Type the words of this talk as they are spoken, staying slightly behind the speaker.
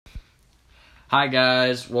Hi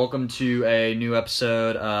guys, welcome to a new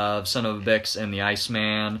episode of Son of a Bix and the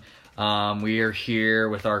Iceman. We are here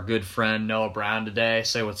with our good friend Noah Brown today.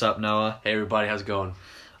 Say what's up, Noah. Hey everybody, how's it going?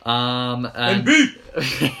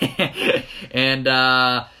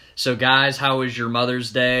 So guys, how was your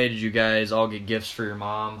Mother's Day? Did you guys all get gifts for your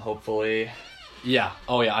mom, hopefully? Yeah.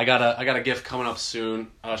 Oh yeah, I got a gift coming up soon.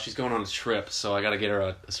 She's going on a trip, so I got to get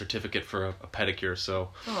her a certificate for a pedicure. So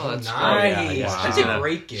that's nice. Wow. That's a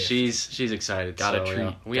great gift. She's excited. Got a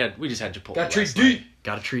treat. Yeah. We just had Chipotle. Got to treat D.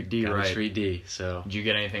 Got to treat D, right? Treat D. So did you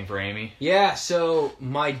get anything for Amy? Yeah. So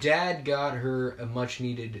my dad got her a much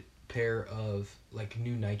needed pair of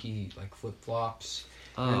new Nike flip flops,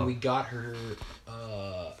 and we got her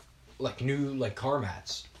new car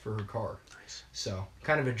mats for her car. Nice. So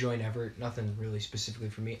kind of a joint effort. Nothing really specifically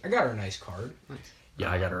for me. I got her a nice card. Nice.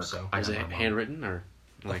 Yeah, I got her. So was it handwritten or?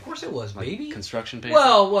 Of course it was, baby. Construction paper.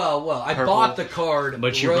 Well. I Purple. bought the card,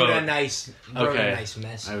 but you wrote a nice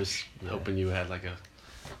message. I was hoping you had a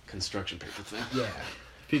construction paper thing. Yeah.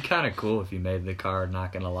 It'd be kind of cool if you made the card,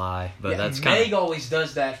 not gonna lie. But that's Meg always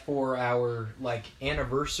does that for our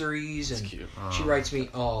anniversaries, and cute. She writes me,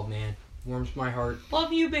 "Oh man, warms my heart.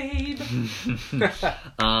 Love you, babe."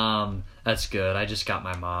 That's good. I just got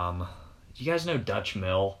my mom. Do you guys know Dutch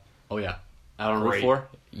Mill? Oh yeah, out on Route 4.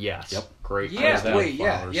 Yes. Yep. Great. Yeah. Wait.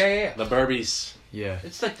 Yeah. The Burbies. Yeah.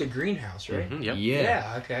 It's the greenhouse, right? Mm-hmm, yep. Yeah.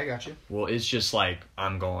 Yeah. Okay, I got you. Well, it's just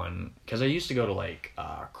I'm going because I used to go to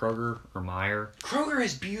Kroger or Meijer. Kroger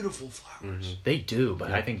has beautiful flowers. Mm-hmm. They do,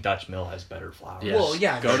 but I think Dutch Mill has better flowers. Yes. Well,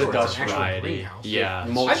 yeah. Go to Dutch variety. Greenhouse. Yeah.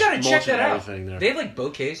 I gotta check that out. There. They have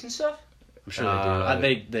bouquets and stuff. I'm sure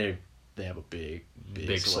they do. They have a big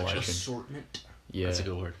selection. Assortment. Yeah. That's a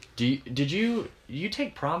good word. Did you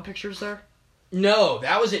take prom pictures there? No,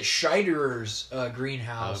 that was at Scheider's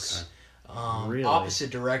greenhouse. Okay. Really? Opposite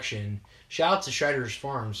direction. Shout out to Scheider's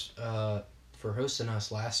Farms for hosting us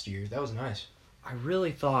last year. That was nice. I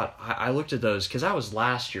really thought I looked at those because that was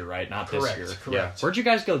last year, right? Not this year. Correct. Yeah. Where'd you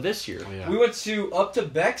guys go this year? Oh, yeah. We went up to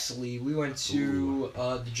Bexley. We went to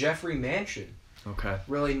the Jeffrey Mansion. Okay.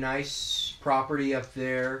 Really nice property up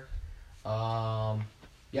there.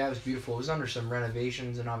 Yeah, it was beautiful. It was under some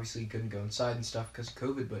renovations, and obviously you couldn't go inside and stuff because of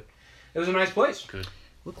COVID, but it was a nice place. Good.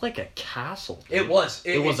 Looked like a castle. Dude. It was.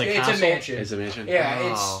 It was a castle? It's a mansion. It's a mansion? Yeah,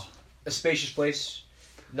 Wow. it's a spacious place.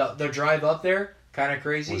 The drive up there, kind of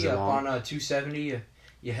crazy. Was it up long? on 270,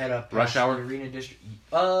 you head up Rush past hour? the Arena District.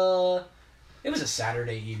 It was a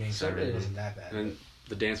Saturday evening, so Saturday it isn't that bad. And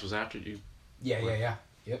the dance was after you. Yeah.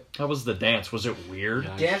 How was the dance? Was it weird?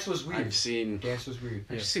 Yeah. Dance was weird. I've seen Dance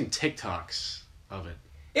TikToks of it.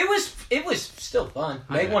 It was still fun.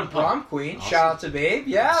 I Meg bet. won prom queen. Awesome. Shout out to Babe.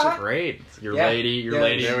 Yeah. That's great. Your Yeah. lady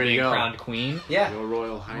There being you go. crowned queen. Yeah. Your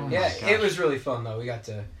Royal Highness. Yeah, gosh. it was really fun though. We got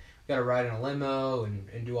to ride in a limo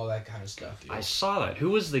and do all that kind of stuff. I saw that.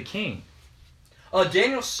 Who was the king?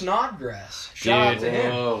 Daniel Snodgrass. Shout out to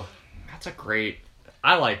him. Whoa. That's a great.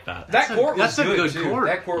 I like that. That court was that's a good too. court.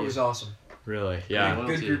 That court was awesome. Really? Yeah. Well,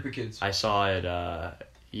 Good too. group of kids. I saw it.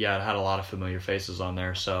 Yeah, it had a lot of familiar faces on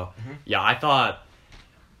there. So, Mhm. yeah, I thought.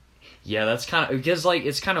 Yeah, that's kind of because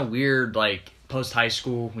it's kind of weird. Post high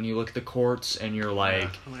school when you look at the courts and you're like,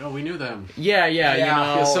 I'm like, oh, we knew them. yeah, you Yeah.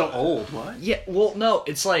 know, I feel so old. What? yeah. Well, no,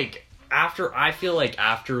 it's I feel like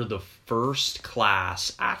after the first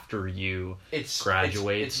class after you It's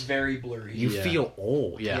graduates, It's very blurry. you Yeah. feel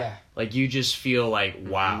old. Yeah. You just feel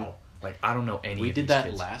wow. I don't know any. We of did these that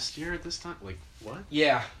kids. last year at this time. What?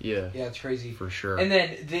 Yeah. Yeah, Yeah, it's crazy. for sure. And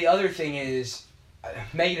then the other thing is,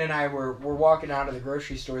 Megan and I were walking out of the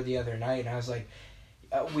grocery store the other night, and I was like,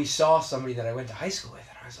 we saw somebody that I went to high school with,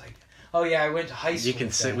 and I was like, oh yeah, I went to high school. You can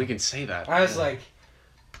with say them. we can say that. I was like,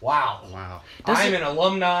 wow. Wow. I'm an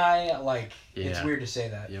alumni. It's Yeah. weird to say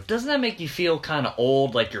that. Yep. Doesn't that make you feel kind of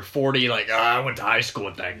old? You're 40, I went to high school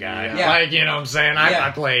with that guy. Yeah. You know what I'm saying? Yeah.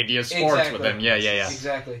 I played sports with him. Yeah.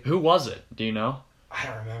 Exactly. Who was it? Do you know? I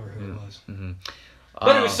don't remember who it was. Mm-hmm.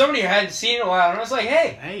 But it was somebody I hadn't seen in a while, and I was like,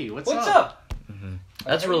 hey, Hey, what's what's up? up?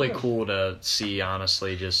 That's How really you doing? cool to see,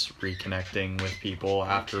 honestly, just reconnecting with people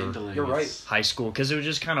after Kindling. You're right. It's- high school. Because it was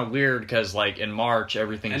just kind of weird because, in March,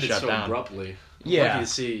 everything Ended shut so down. abruptly. Yeah. Lucky to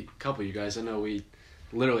see a couple of you guys. I know we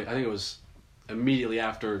literally, I think it was immediately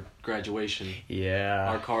after graduation. Yeah.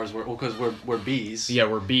 Our cars were, because we're B's. Yeah,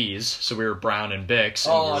 we're B's, so we were Brown and Bix,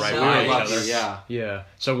 and Oh, we were right so by we each were other. lucky, Yeah. Yeah.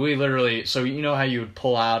 So we literally, you know how you would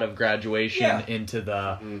pull out of graduation Yeah. into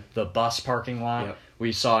the bus parking lot? Yep.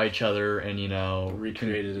 We saw each other and,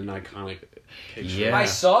 Recreated an iconic picture. Yeah. I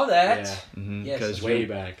saw that. Yeah. Yes, because Way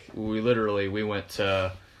back. we went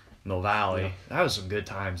to Mill Valley. Yeah. That was some good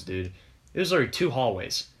times, dude. It was literally 2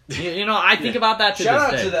 hallways. You know, I think about that to Shout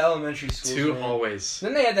out this day. to the elementary schools. Two man. hallways.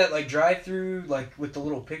 Then they had that like drive-through, like with the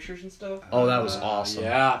little pictures and stuff. Oh, that was awesome.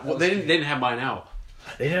 Yeah. Well, was they good. didn't have mine out.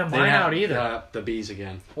 They didn't have They mine didn't out have, either. The B's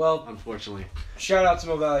again, Well, unfortunately. shout out to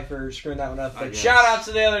Mo Valley for screwing that one up, I but guess. shout out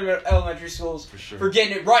to the other elementary schools For sure. for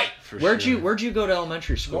getting it right. For Where'd sure. you go to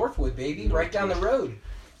elementary school? Northwood, baby, right down the road.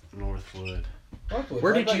 Northwood. Northwood.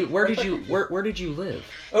 Where right did you by- where right did by you Cooper. where did you live?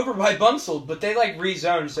 Over by Bunsold, but they like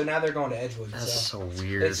rezoned, so now they're going to Edgewood. That's So so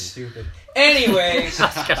weird. it's stupid. Anyways,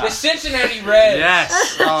 the Cincinnati Reds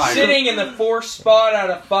Yes. sitting in the 4th spot out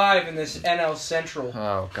of 5 in this NL Central.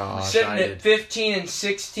 Oh gosh. Sitting I at did.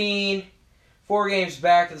 15-16, 4 games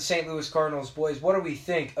back of the St. Louis Cardinals. Boys, what do we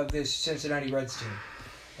think of this Cincinnati Reds team?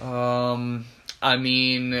 I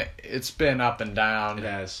mean, it's been up and down. It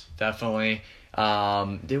has. Definitely.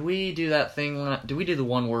 Did we do that thing? Did we do the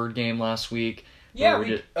one word game last week? Yeah, Or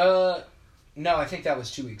we no, I think that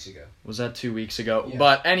was 2 weeks ago. Was that 2 weeks ago? Yeah.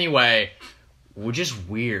 But anyway, we're just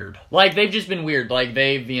weird. Like, they've just been weird. Like,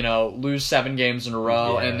 they've, lose 7 games in a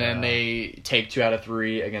row, and then Yeah. they take 2 out of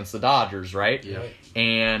 3 against the Dodgers, right? Yeah. Right.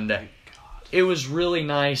 And it was really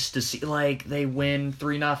nice to see, like, they win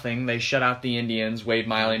 3-0. They shut out the Indians. Wade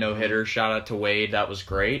Miley no-hitter. Shout out to Wade. That was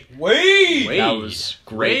great. Wait! That was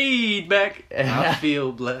great. Wade back. I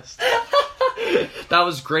feel blessed. That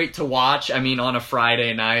was great to watch. I mean, on a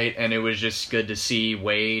Friday night, and it was just good to see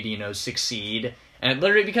Wade, succeed. And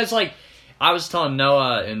literally, because like I was telling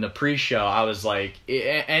Noah in the pre-show, I was like,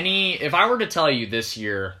 if I were to tell you this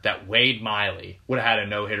year that Wade Miley would have had a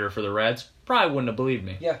no-hitter for the Reds, probably wouldn't have believed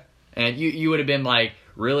me. Yeah. And you would have been like,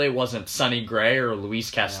 really, it wasn't Sonny Gray or Luis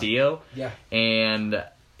Castillo? Yeah. And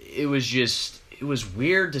it was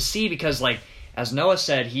weird to see because, like, as Noah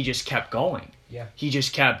said, he just kept going. Yeah. He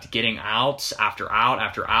just kept getting outs after out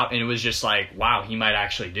after out, and it was just like, wow, he might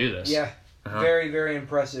actually do this. Yeah. Uh-huh. Very, very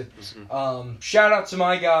impressive. Shout out to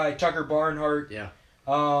my guy, Tucker Barnhart. Yeah.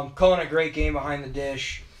 Calling a great game behind the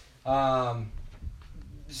dish.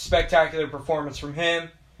 Spectacular performance from him,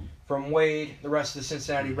 from Wade. The rest of the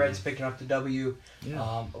Cincinnati Reds picking up the W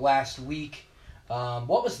Yeah. last week.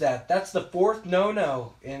 What was that? That's the 4th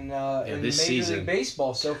no-no in Major this season. League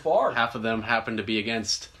Baseball so far. Half of them happen to be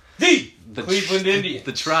against The the Cleveland Indians.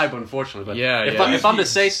 The Tribe, unfortunately. But Yeah, if, yeah. if I'm to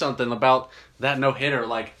say something about that no-hitter,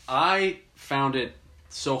 like, I found it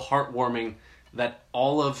so heartwarming that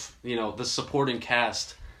all of, the supporting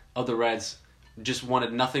cast of the Reds just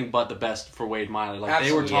wanted nothing but the best for Wade Miley. Like,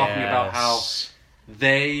 they were Absolutely. talking about how Yes.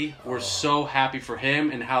 they were so happy for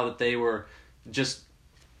him and how that they were just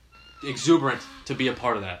exuberant to be a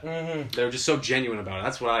part of that. Mm-hmm. They were just so genuine about it.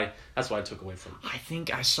 That's what I took away from it. I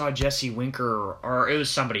think I saw Jesse Winker, or it was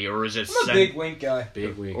somebody, or was it I'm a big wink guy.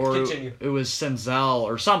 Big week. or Continue. it was Senzel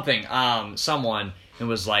or something. Someone. It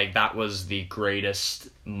was like, that was the greatest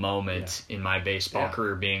moment in my baseball Yeah.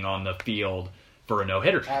 career, being on the field for a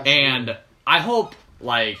no-hitter. Absolutely. And I hope,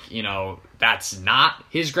 that's not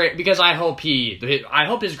his great, because I hope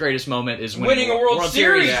his greatest moment is Winning a World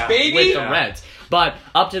Series, Yeah. baby! with the Yeah. Reds. But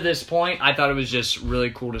up to this point, I thought it was just really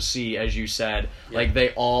cool to see, as you said, like, they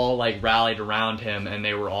all, like, rallied around him, and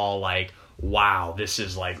they were all like, wow, this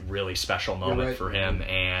is, like, really special moment right. for him.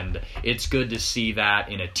 And it's good to see that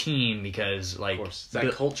in a team, because, like, Of course, that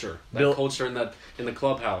Bill- culture, Bill- culture in the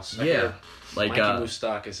clubhouse. I Yeah. heard like, Mikey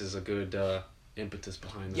Moustakis is a good impetus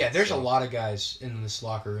behind that. Yeah, there's a so. lot of guys in this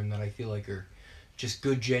locker room that I feel like are just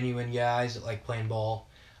good, genuine guys that like playing ball.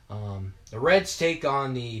 The Reds take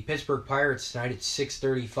on the Pittsburgh Pirates tonight at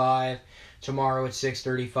 6:35. Tomorrow at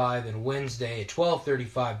 6:35, and Wednesday at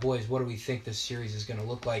 12:35. Boys, what do we think this series is going to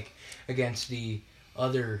look like against the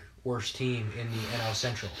other worst team in the NL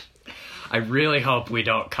Central? I really hope we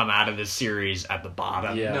don't come out of this series at the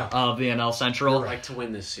bottom Yeah. No. of the NL Central. I'd like to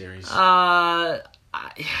win this series.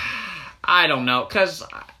 I don't know, because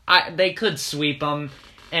they could sweep them,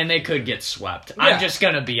 and they could get swept. Yeah. I'm just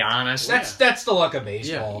going to be honest. That's the luck of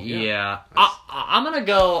baseball. Yeah. I'm going to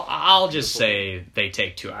go, I'll just say they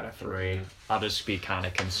take 2 out of 3. I'll just be kind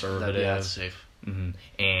of conservative. That's safe.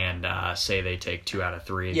 And say they take 2 out of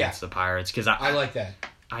 3 Yeah. against the Pirates, because I like that.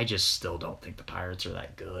 I just still don't think the Pirates are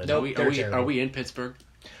that good. Nope. Are we in Pittsburgh?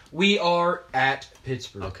 We are at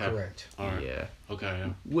Pittsburgh, Okay. correct. All right. Yeah. Okay. Yeah.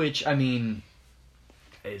 Which, I mean,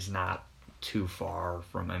 is not too far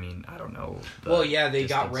from, I don't know. Well, yeah, they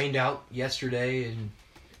got distance. rained out yesterday, and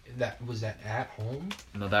was that at home?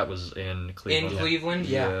 No, that was in Cleveland. In Cleveland,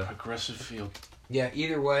 yeah. Aggressive field. Yeah,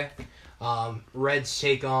 either way. Reds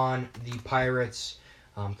take on the Pirates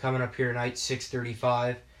coming up here tonight,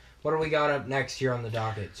 6:35. What do we got up next here on the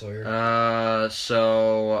docket, Sawyer?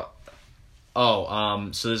 So So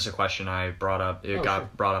this is a question I brought up. It got sure.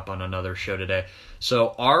 brought up on another show today.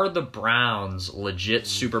 So are the Browns legit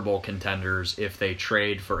Super Bowl contenders if they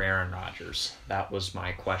trade for Aaron Rodgers? That was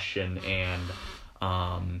my question.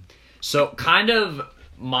 And so kind of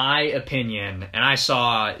my opinion, and I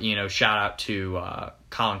saw, shout out to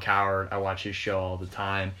Colin Cowherd. I watch his show all the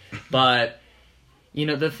time. But,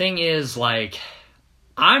 the thing is, like,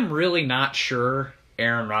 I'm really not sure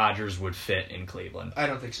Aaron Rodgers would fit in Cleveland. I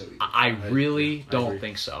don't think so either. I really don't agree.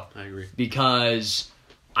 think so. I agree. Because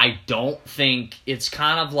I don't think it's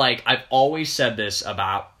kind of like, I've always said this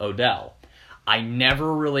about Odell. I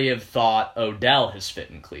never really have thought Odell has fit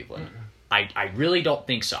in Cleveland. I really don't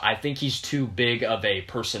think so. I think he's too big of a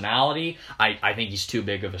personality. I think he's too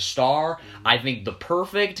big of a star. I think the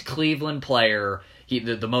perfect Cleveland player,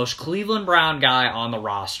 the most Cleveland Brown guy on the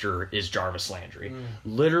roster is Jarvis Landry.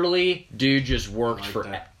 Literally, dude just worked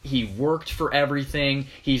he worked for everything.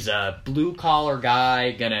 He's a blue collar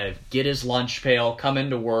guy, gonna get his lunch pail, come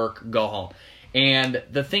into work, go home. And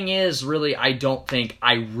the thing is, really, I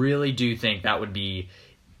really do think that would be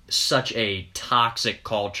such a toxic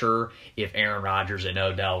culture if Aaron Rodgers and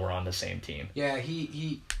Odell were on the same team. Yeah,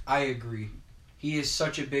 I agree. He is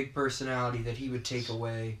such a big personality that he would take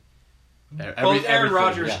away. Both Aaron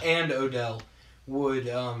Rodgers and Odell would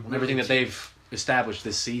everything that they've established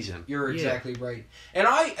this season. You're exactly right. And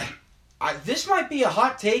I this might be a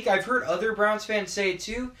hot take. I've heard other Browns fans say it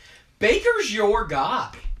too. Baker's your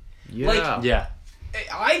guy. Yeah. Yeah.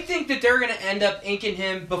 I think that they're going to end up inking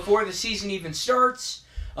him before the season even starts,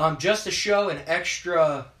 just to show an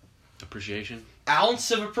extra Appreciation.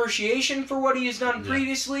 ounce of appreciation for what he has done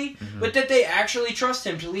previously, but that they actually trust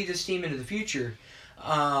him to lead this team into the future.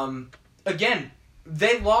 Again,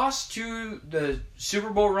 they lost to the Super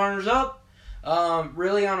Bowl runners-up,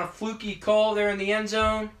 really on a fluky call there in the end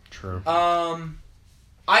zone. True.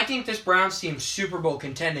 I think this Browns team's Super Bowl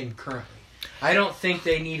contending currently. I don't think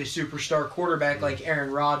they need a superstar quarterback like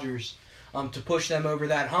Aaron Rodgers to push them over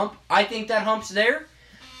that hump. I think that hump's there.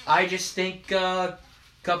 I just think a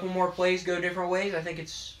couple more plays go different ways. I think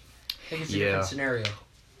it's a different scenario.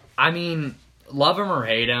 I mean, love him or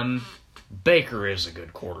hate him, Baker is a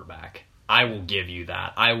good quarterback. I will give you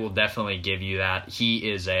that. I will definitely give you that.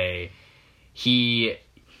 He's an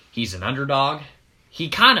underdog. He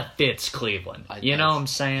kind of fits Cleveland. You know what I'm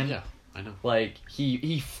saying? Yeah, I know. Like,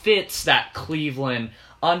 he fits that Cleveland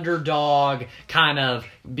underdog kind of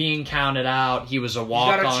being counted out. He was a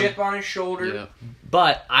walk-on. He's got a chip on his shoulder. Yeah.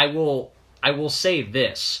 But I will say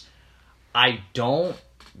this. I don't,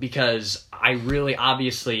 because I really,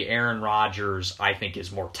 obviously, Aaron Rodgers, I think,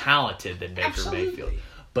 is more talented than Baker Mayfield.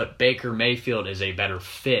 But Baker Mayfield is a better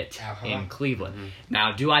fit in Cleveland.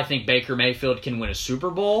 Now, do I think Baker Mayfield can win a Super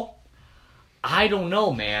Bowl? I don't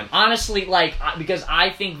know, man. Honestly, because I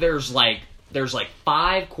think there's 5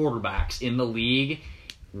 quarterbacks in the league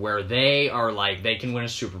where they can win a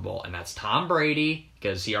Super Bowl, and that's Tom Brady,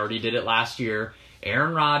 because he already did it last year.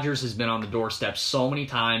 Aaron Rodgers has been on the doorstep so many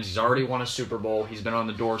times. He's already won a Super Bowl. He's been on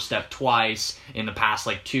the doorstep twice in the past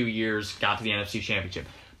 2 years, got to the NFC Championship.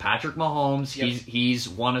 Patrick Mahomes, he's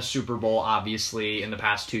won a Super Bowl, obviously, in the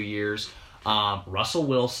past 2 years. Russell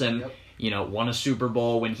Wilson, won a Super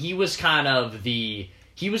Bowl when he was kind of the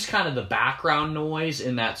background noise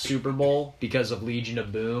in that Super Bowl because of Legion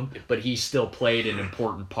of Boom, but he still played an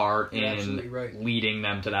important part in leading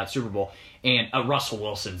them to that Super Bowl. And Russell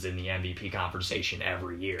Wilson's in the MVP conversation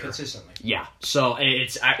every year. Consistently. Yeah. So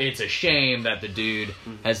it's a shame that the dude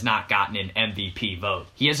has not gotten an MVP vote.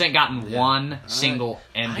 He hasn't gotten one single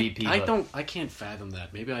MVP vote. I can't fathom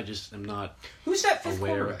that. Maybe I just am not. Who's that fifth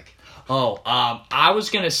quarterback? I was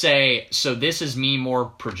going to say, so this is me more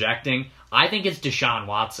projecting. I think it's Deshaun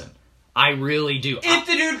Watson. I really do. If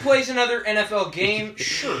the dude plays another NFL game,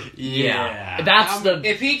 sure. Yeah.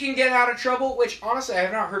 If he can get out of trouble, which honestly I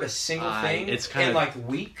have not heard a single thing in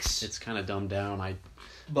weeks. It's kind of dumbed down. I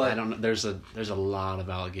don't know. There's a lot of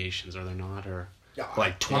allegations, are there not? Or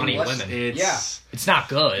 20 women. It's not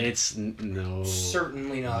good. It's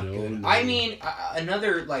certainly not good. No. I mean,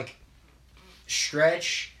 another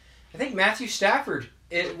stretch. I think Matthew Stafford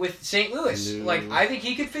with St. Louis. I think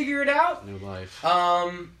he could figure it out. New life.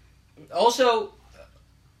 Also,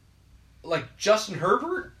 Justin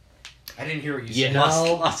Herbert. I didn't hear what you said.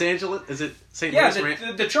 Los Angeles? Is it St. Louis?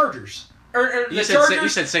 Yeah, the Chargers. You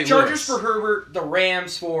said St. Chargers for Herbert, the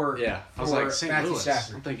Rams for I was like St. Matthew Louis.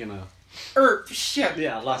 Stafford. I'm thinking of.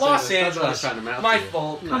 Yeah, Los Angeles. That's what I was trying to mouth My to.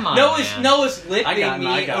 fault. Come on, Noah's lipping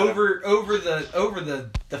me over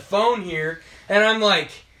the phone here, and I'm like,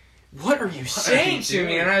 "What are you saying to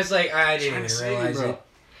me?" And I was like, "I didn't even realize it."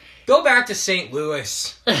 Go back to St.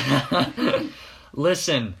 Louis.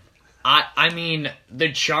 Listen, I mean,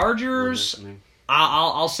 the Chargers.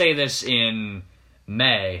 I'll say this in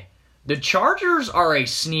May. The Chargers are a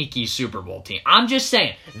sneaky Super Bowl team. I'm just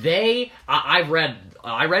saying I read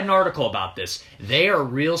an article about this. They are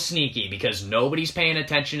real sneaky because nobody's paying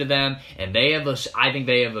attention to them, and I think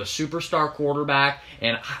they have a superstar quarterback.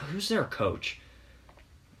 And who's their coach?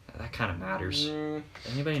 That kind of matters.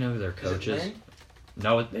 Anybody know who their coach is?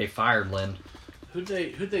 No, they fired Lynn. Who'd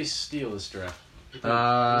they steal this draft?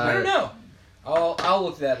 I don't know. I'll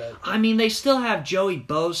look that up. I mean, they still have Joey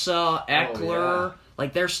Bosa, Eckler. Oh, yeah.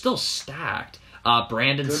 Like, they're still stacked.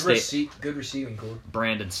 Brandon Good receiving core.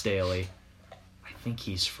 Brandon Staley. I think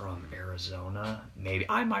he's from Arizona. Maybe.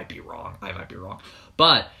 I might be wrong.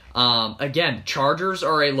 But, again, Chargers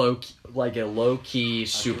are a low-key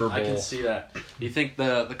Super Bowl. I can see that. Do you think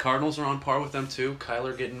the Cardinals are on par with them, too?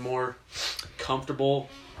 Kyler getting more comfortable?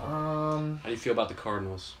 How do you feel about the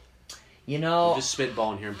Cardinals? I'm just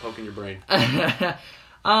spitballing here and poking your brain.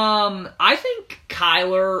 I think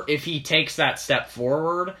Kyler, if he takes that step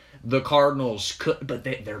forward, the Cardinals could, but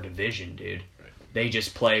their division, dude. Right.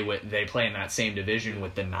 They play in that same division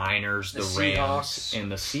with the Niners, the Rams,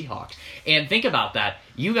 and the Seahawks. And think about that.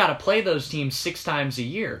 You got to play those teams 6 times a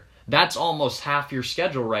year. That's almost half your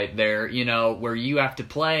schedule right there, where you have to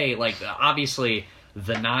play, like, obviously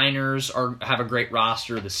the Niners have a great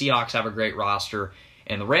roster, the Seahawks have a great roster,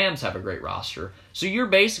 and the Rams have a great roster. So you're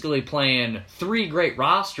basically playing 3 great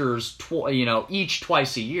rosters, each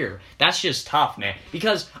twice a year. That's just tough, man.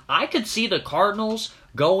 Because I could see the Cardinals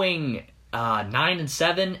going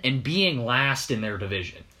 9-7 and being last in their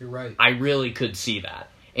division. You're right. I really could see that.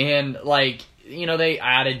 And they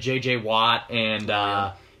added J.J. Watt, and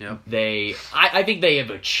I think they have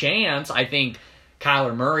a chance. I think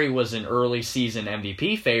Kyler Murray was an early season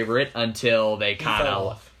MVP favorite until they kind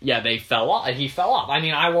of. Yeah, they fell off. He fell off. I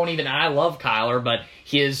mean, I love Kyler, but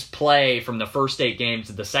his play from the first 8 games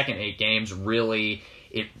to the second 8 games really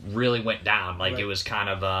went down. Like, It was kind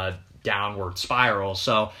of a downward spiral.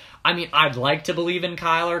 So, I mean, I'd like to believe in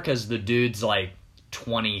Kyler because the dude's like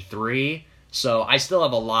 23. So I still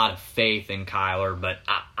have a lot of faith in Kyler, but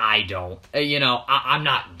I don't. I'm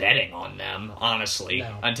not betting on them, honestly,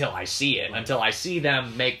 until I see it. Until I see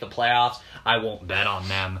them make the playoffs, I won't bet on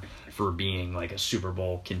them for being like a Super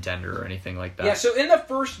Bowl contender or anything like that. Yeah, so in the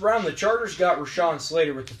first round, the Chargers got Rashawn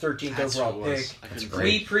Slater with the 13th overall pick. That's great.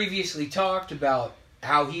 We previously talked about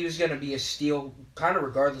how he was going to be a steal, kind of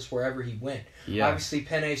regardless wherever he went. Yeah. Obviously,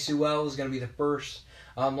 Penei Sewell was going to be the first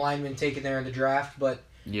lineman taken there in the draft, but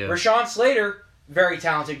yeah. Rashawn Slater, very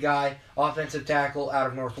talented guy, offensive tackle out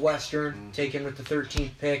of Northwestern, taken with the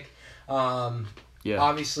 13th pick.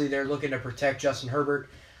 Obviously, they're looking to protect Justin Herbert.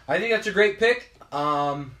 I think that's a great pick.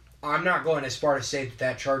 I'm not going as far to say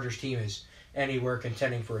that Chargers team is anywhere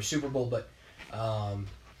contending for a Super Bowl, but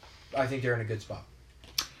I think they're in a good spot.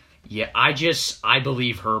 Yeah, I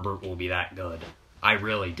believe Herbert will be that good. I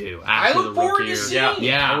really do. I look forward to seeing it.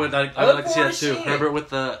 Yeah. I would like to see that too. Herbert with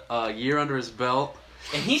the year under his belt.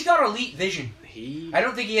 And he's got elite vision. I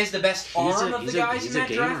don't think he has the best arm of the guys in that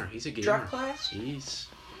draft class.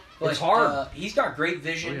 It's hard. He's got great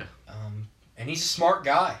vision. Oh, yeah. And he's a smart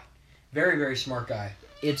guy. Very, very smart guy.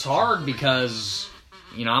 It's hard because,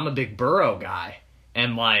 I'm a big Burrow guy.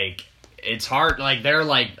 And, it's hard.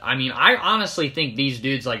 I honestly think these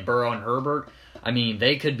dudes like Burrow and Herbert,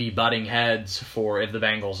 they could be butting heads for if the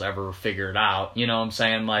Bengals ever figure it out. You know what I'm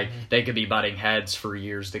saying? They could be butting heads for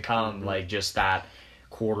years to come. Just that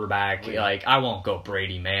quarterback. Yeah. I won't go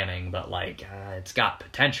Brady Manning, but, it's got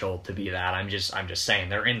potential to be that. I'm just saying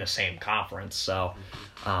they're in the same conference. So,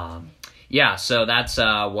 so that's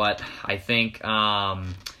what I think.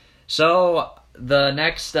 So the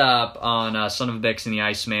next up on Son of a Bix and the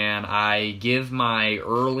Iceman, I give my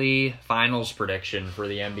early finals prediction for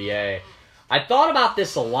the NBA. I thought about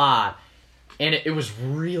this a lot, and it was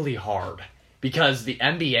really hard because the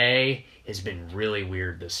NBA has been really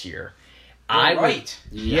weird this year. I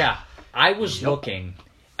was looking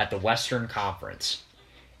at the Western Conference,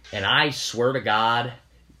 and I swear to God,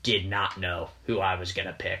 did not know who I was going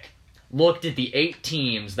to pick. Looked at the 8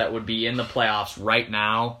 teams that would be in the playoffs right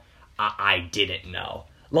now, I didn't know.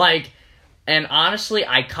 And honestly,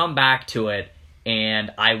 I come back to it,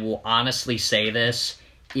 and I will honestly say this.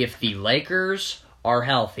 If the Lakers are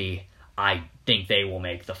healthy, I think they will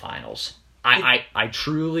make the finals. I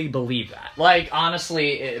truly believe that.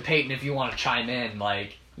 Honestly, Peyton, if you want to chime in,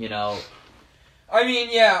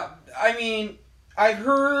 I've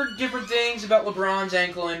heard different things about LeBron's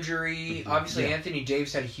ankle injury. Obviously, Anthony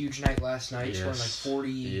Davis had a huge night last night, scoring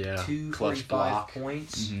 42, 45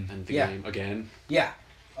 points. And the game again. Yeah.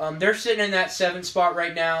 They're sitting in that 7th spot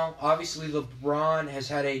right now. Obviously, LeBron has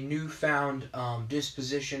had a newfound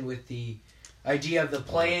disposition with the idea of the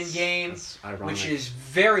play-in game, which is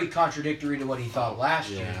very contradictory to what he thought last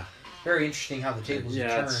year. Very interesting how the tables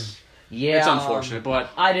have turned. Yeah, it's unfortunate, but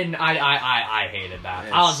I hated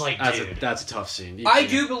that. I was like, dude, that's a tough scene. I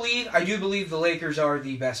do believe the Lakers are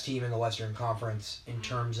the best team in the Western Conference in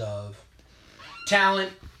terms of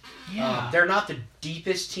talent. Yeah. They're not the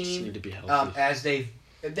deepest team. Just need to be healthy.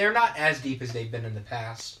 They're not as deep as they've been in the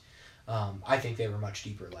past. I think they were much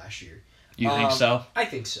deeper last year. You think so? I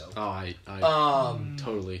think so. Oh, I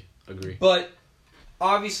totally agree. But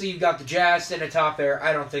obviously, you've got the Jazz sitting atop there.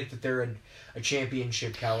 I don't think that they're a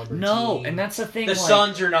championship caliber team. No, and that's the thing. The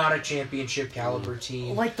Suns are not a championship caliber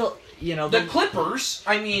team. Like the Clippers.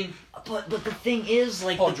 I mean, but the thing is,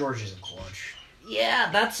 like, Paul George isn't clutch. Yeah,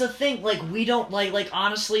 that's the thing. Like, we don't like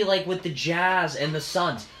honestly, like with the Jazz and the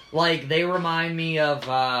Suns, like they remind me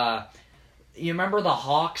of. You remember the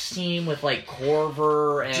Hawks team with like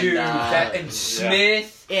Korver and and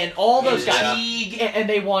Smith and all those guys, Teague. And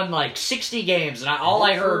they won like 60 games, and all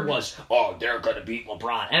I heard was, "Oh, they're gonna beat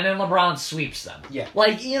LeBron," and then LeBron sweeps them. Yeah,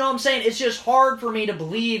 like you know what I'm saying. It's just hard for me to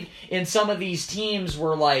believe in some of these teams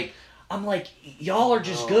where like I'm like, y'all are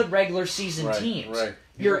just good regular season teams. Right.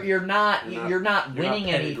 You're not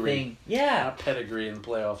winning anything. Yeah, not pedigree in the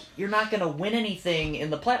playoffs. You're not gonna win anything in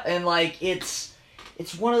the play, and like it's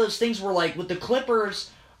one of those things where, like, with the Clippers,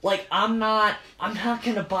 like, I'm not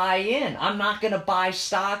gonna buy in. I'm not gonna buy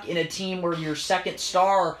stock in a team where your second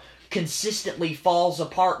star consistently falls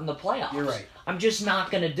apart in the playoffs. You're right. I'm just not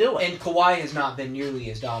gonna do it. And Kawhi has not been nearly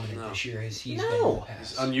as dominant this year as he's been in the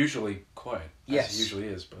past. He's unusually quiet. Yes. As he usually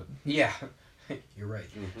is, but... Yeah. You're right.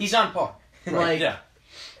 Mm-hmm. He's on par. Like, yeah.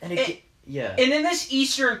 And yeah. And in this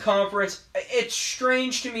Eastern Conference, it's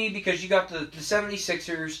strange to me because you got the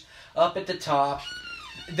 76ers up at the top,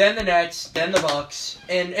 then the Nets, then the Bucks,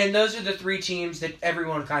 and those are the three teams that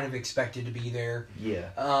everyone kind of expected to be there. Yeah.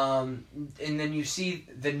 And then you see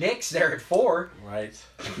the Knicks there at 4. Right.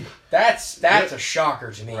 That's a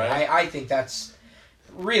shocker to me. Right. I think that's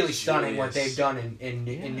really stunning what they've done in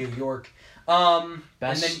New York.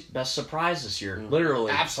 Best surprise this year,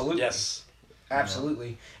 literally. Absolutely. Yes.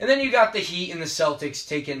 Absolutely. And then you got the Heat and the Celtics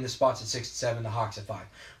taking the spots at 6 and 7, the Hawks at 5.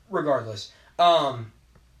 Regardless.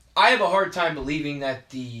 I have a hard time believing that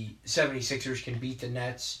the 76ers can beat the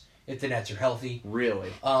Nets if the Nets are healthy.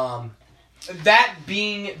 Really? That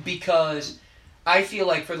being because I feel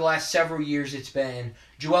like for the last several years it's been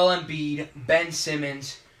Joel Embiid, Ben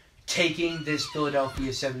Simmons taking this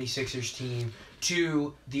Philadelphia 76ers team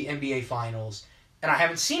to the NBA Finals, and I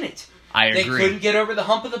haven't seen it. I agree. They couldn't get over the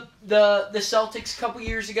hump of the Celtics a couple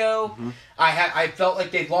years ago. Mm-hmm. I felt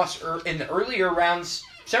like they've lost in the earlier rounds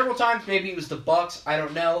several times. Maybe it was the Bucks. I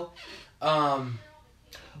don't know.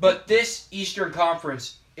 But this Eastern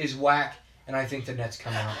Conference is whack, and I think the Nets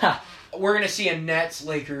come out. We're going to see a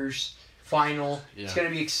Nets-Lakers final. Yeah. It's going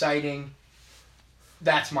to be exciting.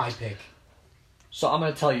 That's my pick. So I'm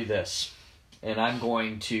going to tell you this, and I'm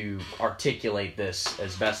going to articulate this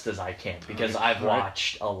as best as I can, because I've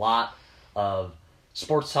watched a lot of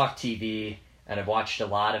Sports Talk TV, and I've watched a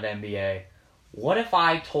lot of NBA. What if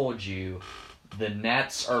I told you the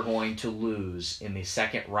Nets are going to lose in the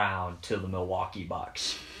second round to the Milwaukee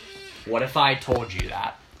Bucks? What if I told you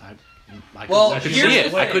that? I could see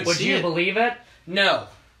it. Would you believe it? No.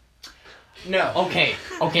 Okay.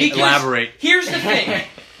 Because elaborate. Here's the thing.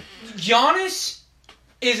 Giannis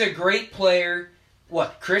is a great player.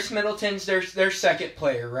 What? Chris Middleton's their second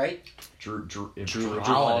player, right? Drew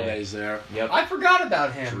Holiday's there. Yep. I forgot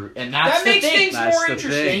about him. And that makes things more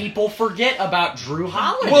interesting. People forget about Drew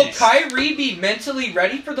Holiday. Will Kyrie be mentally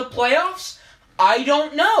ready for the playoffs? I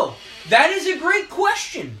don't know. That is a great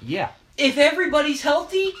question. Yeah. If everybody's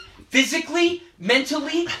healthy, physically,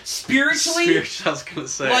 mentally, spiritually, I was gonna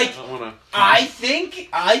say. I think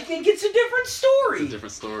it's a different story. It's a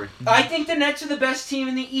different story. I think the Nets are the best team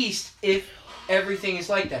in the East if everything is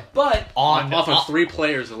like that. But off of 3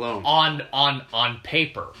 players alone. On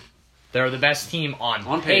paper, they're the best team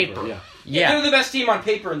on paper. Yeah, they're the best team on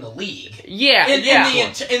paper in the league. Yeah, in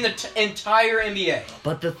the entire NBA.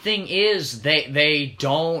 But the thing is, they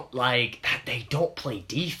don't they don't play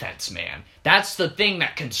defense, man. That's the thing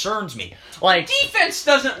that concerns me. Like, defense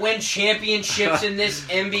doesn't win championships in this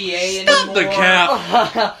NBA Stop anymore. the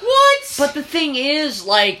cap. What? But the thing is,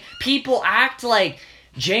 like, people act like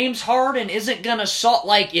James Harden isn't gonna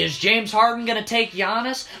is James Harden gonna take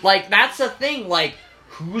Giannis? Like, that's the thing. Like,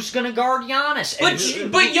 who's gonna guard Giannis? But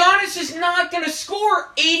Giannis is not gonna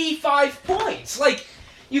score 85 points. Like,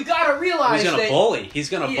 you gotta realize he's gonna bully. He's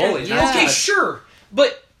gonna bully. Yeah. Okay, sure,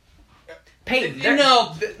 but Peyton,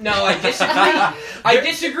 No, I disagree. I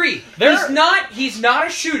disagree. He's not a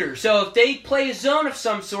shooter. So if they play a zone of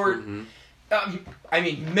some sort, I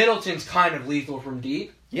mean, Middleton's kind of lethal from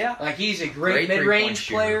deep. Yeah. Like, he's a great Great mid-range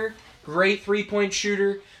three-point player, great three-point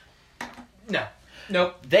shooter. No.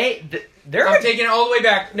 Nope. They're I'm taking it all the way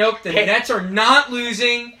back. Nope, the Nets are not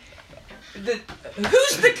losing.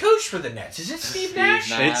 Who's the coach for the Nets? Is it Steve Nash?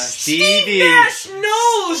 It's Steve Stevie. Nash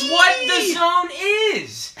knows what the zone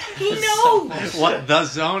is. He knows. What, the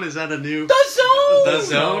zone? Is that a new... The zone! The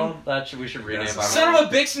zone? We should rename our Son of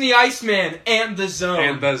a bitch and the Iceman and the zone.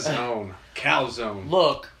 And the zone. Cow zone.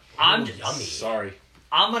 Look, I'm yummy. Sorry.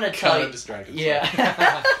 I'm gonna Kind tell of you. distracted. Yeah.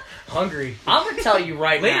 Hungry. I'm gonna tell you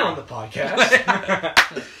right Later now. on the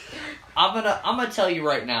podcast. I'm gonna tell you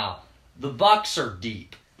right now. The Bucks are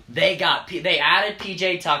deep. They added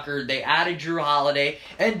PJ Tucker. They added Drew Holiday.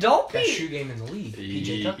 And don't Best be. shoe game in the league.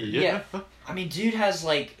 PJ Tucker. Yeah. I mean, dude has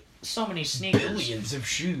like so many sneakers. Billions of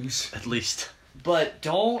shoes. At least. But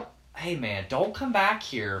don't. Hey man, don't come back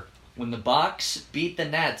here when the Bucks beat the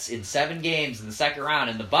Nets in 7 games in the second round,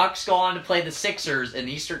 and the Bucks go on to play the Sixers in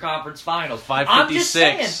the Eastern Conference Finals.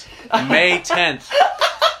 5:56. May 10th.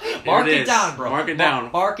 Mark Here it is. down, bro. Mark it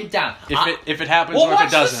down. Mark it down. If it happens We'll or if watch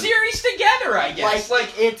it the doesn't. series together, I guess. Like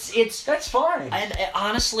it's that's fine. and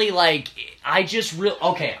honestly, like I just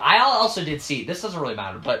okay. I also did see this doesn't really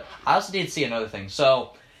matter, but I also did see another thing.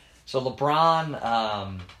 So LeBron,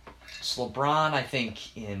 I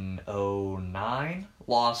think in 2009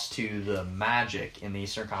 lost to the Magic in the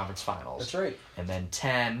Eastern Conference Finals. That's right. And then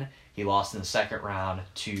 2010 he lost in the second round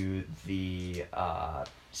to the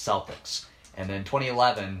Celtics. And then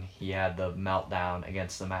 2011 he had the meltdown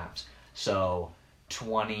against the Mavs. So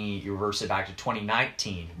you reverse it back to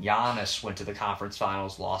 2019. Giannis went to the conference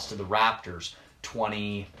finals, lost to the Raptors.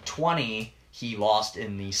 2020 he lost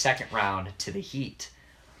in the second round to the Heat.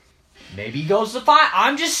 Maybe he goes to five.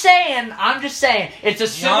 I'm just saying. It's a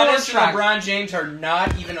similar Giannis track. and LeBron James are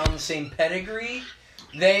not even on the same pedigree.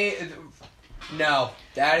 No,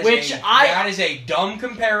 that is a dumb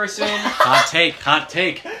comparison. Hot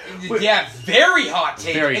take. Yeah, very hot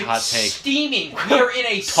take. Very And hot take. Steaming. We are in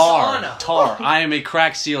a Tar. sauna. I am a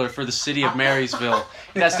crack sealer for the city of Marysville.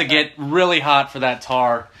 It has to get really hot for that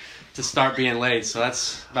tar to start being laid. So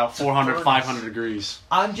that's about 400, 500 degrees.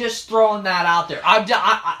 I'm just throwing that out there.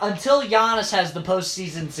 Until Giannis has the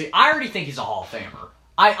postseason, I already think he's a Hall of Famer.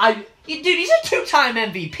 Dude, he's a 2-time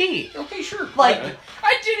MVP. Okay, sure. Like,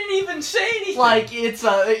 I didn't even say anything. Like, it's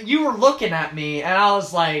you were looking at me, and I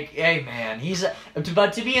was like, hey, man,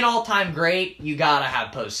 but to be an all-time great, you gotta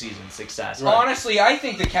have postseason success. Right. Honestly, I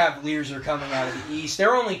think the Cavaliers are coming out of the East.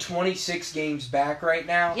 They're only 26 games back right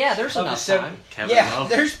now. Yeah, there's Of the enough seven- time. Kevin Yeah, Love.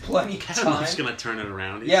 there's plenty of Kevin time. Love's going to turn it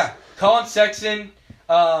around. Yeah, Colin Sexton,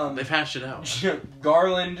 They've hashed it out.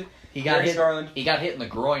 Garland. He got Darius hit. Garland. He got hit in the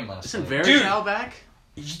groin last Isn't night. Varejao back?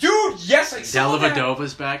 Dude, yes, I saw that.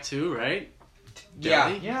 Dellavedova's back too, right? Yeah.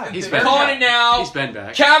 Jelly? Yeah. He's They're been calling back. it now. He's been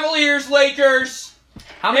back. Cavaliers, Lakers,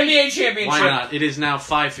 How many NBA championship. Why not? It is now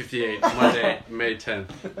 5:58 Monday, May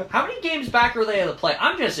 10th. How many games back are they of the play?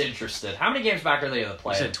 I'm just interested. How many games back are they of the You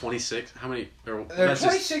play? said 26? How many? They're That's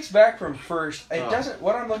 26 back from first. It Oh. doesn't.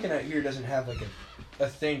 What I'm looking at here doesn't have like a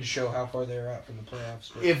thing to show how far they're out from the playoffs.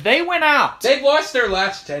 But If they went out, they've lost their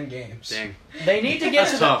last 10 games. Dang. they need to get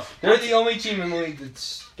That's to tough. They're the only team in the league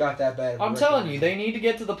that's got that bad. of a I'm record. telling you, they need to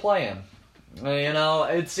get to the play-in. You know,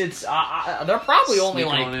 they're probably only Sneak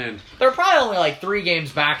like on in. they're probably only like 3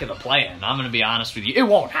 games back of the play-in. I'm going to be honest with you, it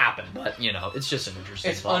won't happen, but you know, it's just an interesting.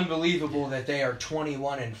 It's thought. unbelievable that they are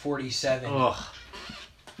 21-47. Ugh.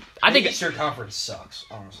 I think the Eastern Conference sucks,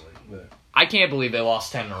 honestly. But I can't believe they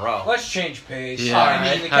lost 10 in a row. let's change pace. Yeah, I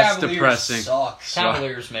mean, the that's Cavaliers depressing. suck.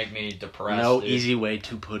 Cavaliers make me depressed. No dude. easy way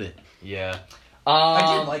to put it. Yeah.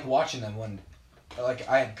 I did like watching them when, like,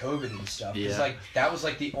 I had COVID and stuff. It's Yeah. like that was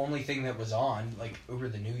like the only thing that was on like over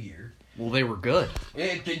the New Year. Well, they were good.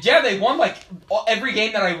 Yeah, they won like every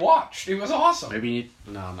game that I watched. It was awesome. Maybe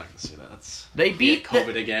no, I'm not gonna say that. That's They beat the-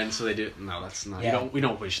 COVID again, so they do. No, that's not. Yeah. We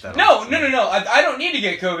don't wish that. No. on I don't need to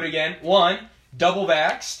get COVID again. 1, double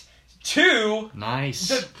vaxxed. 2,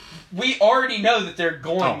 Nice. we already know that they're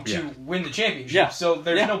going Oh, yeah. to win the championship. Yeah. So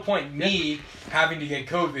there's Yeah. no point in me having to get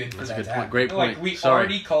COVID for That's a that good to point. happen. Great point. Like, we Sorry.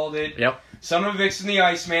 already called it. Yep. Son of a Vixen, the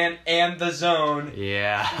Iceman, and the Zone.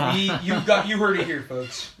 Yeah. You heard it here,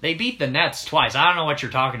 folks. They beat the Nets twice. I don't know what you're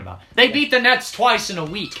talking about. They beat the Nets twice in a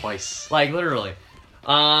week. Twice. Like, literally.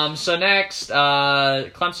 So next,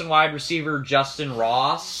 Clemson wide receiver Justin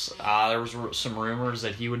Ross. There was some rumors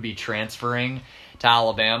that he would be transferring to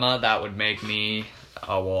Alabama. That would make me,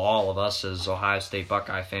 all of us as Ohio State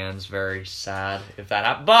Buckeye fans, very sad if that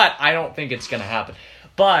happened. But I don't think it's going to happen.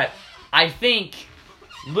 But I think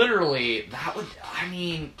literally that would. I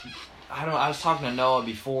mean, I don't know. I was talking to Noah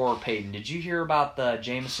before, Peyton. Did you hear about the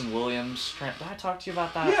Jameson Williams? Did I talk to you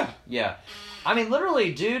about that? Yeah. Yeah. I mean,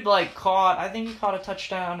 literally, dude, like, I think he caught a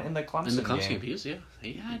touchdown in the Clemson game. game,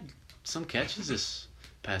 he had some catches this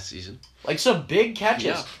past season. Like, some big catches.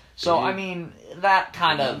 Yeah. So, Big. I mean, that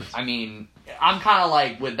kind of, I mean, I'm kind of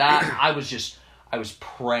like, with that, I was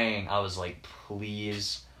praying. I was like,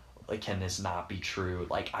 please, like, can this not be true?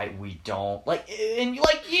 Like, we don't, like, and,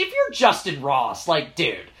 like, if you're Justin Ross, like,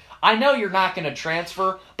 dude, I know you're not going to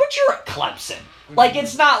transfer, but you're at Clemson. Like,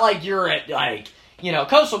 it's not like you're at, like, you know,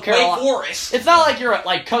 Coastal Carolina. Wake Forest. It's not like you're at,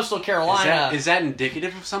 like, Coastal Carolina. Is that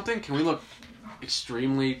indicative of something? Can we look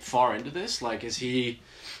extremely far into this? Like, is he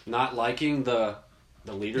not liking the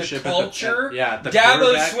leadership, The culture. The Dabo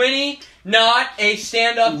quarterback? Swinney, not a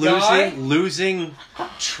stand-up guy. Losing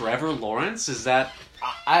Trevor Lawrence? Is that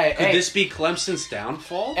could this be Clemson's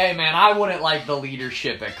downfall? Hey man, I wouldn't like the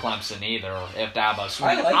leadership at Clemson either if Dabo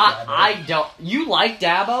Swinney. I like Dabo. I don't. You like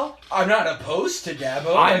Dabo? I'm not opposed to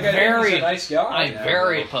Dabo. I'm I think very- he's a nice guy. I'm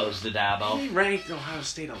very opposed to Dabo. He ranked Ohio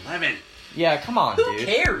State 11. Yeah, come on, Who dude.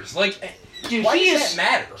 cares? Like, Dude, why he does is, that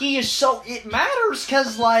matter? He is so. It matters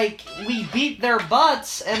because, like, we beat their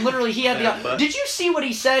butts, and literally he had Bad the. butt. Did you see what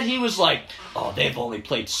he said? He was like, "Oh, they've only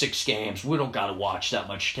played 6 games. We don't got to watch that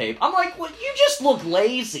much tape." I'm like, "Well, you just look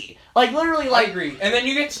lazy." Like, literally, I like. agree. And then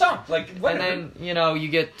you get stumped. Like, whatever. And then, you know, you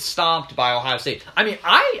get stomped by Ohio State. I mean,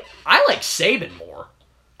 I like Saban more.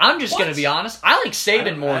 I'm just going to be honest. I like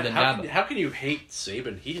Saban more than Dabo. How can you hate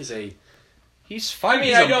Saban? He is a... He's fun. I mean,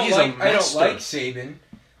 he's I a don't master. like Saban,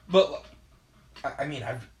 but I mean,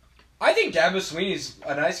 I think Dabo Swinney's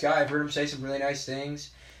a nice guy. I've heard him say some really nice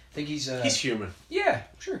things. I think he's human. yeah,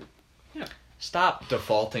 sure. Stop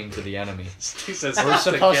defaulting to the enemy. He says, We're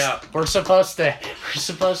supposed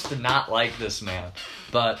to not like this man.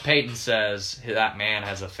 But Peyton says that man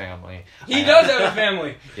has a family. He does have a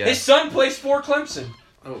family. Yeah. His son plays for Clemson.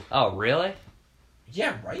 Oh, really?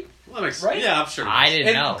 Yeah, right. Well, that makes, Right? Yeah, I'm sure. I didn't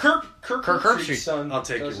And know. Kirk Kirkstreet's Herbstreit's son. I'll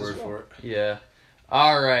take your does as word well. for it. Yeah.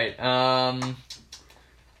 All right.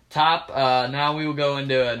 Top. Now we will go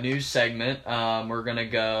into a news segment. We're gonna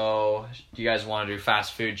go. Do you guys want to do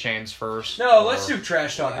fast food chains first? No, let's do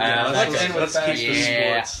trash talk. Yeah, again. let's Let's end with Let's fast keep food. the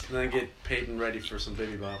Yeah. sports, and then get Peyton ready for some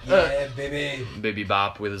baby bop. Yeah, baby. Baby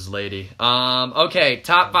Bop with his lady. Okay,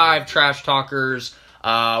 top 5 trash talkers.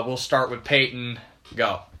 We'll start with Peyton.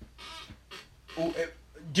 Go.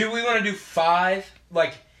 Do we want to do 5?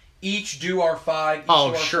 Like, each do our 5, each Oh,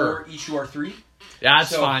 do our sure. 4, each do our 3? Yeah, that's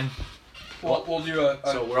So- fine. We'll do a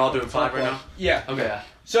So we're all doing 5 right now? Yeah. Okay. Yeah.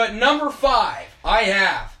 So at number 5, I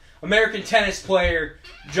have American tennis player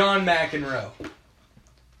John McEnroe. Do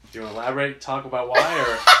you want to elaborate, talk about why,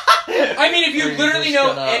 or... I mean, if you Or you literally just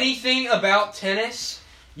know gonna- anything about tennis,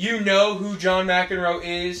 you know who John McEnroe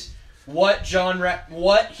is, what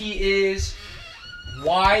he is,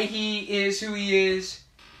 why he is who he is.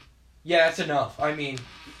 Yeah, that's enough. I mean,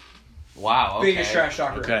 Wow. Okay. biggest trash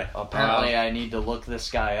talker. Okay. Apparently, I need to look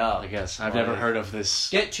this guy up. I guess. I've never heard of this...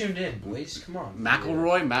 Get tuned in, boys. Come on.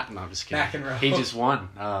 McElroy? No, I'm just kidding. McEnroe. He just won.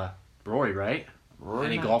 Rory, right? Rory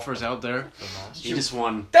Any Mc- golfers out there? He just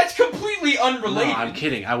won. That's completely unrelated. No, I'm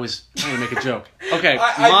kidding. I was trying to make a joke. Okay,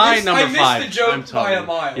 I missed number the 5. joke I'm by a telling you.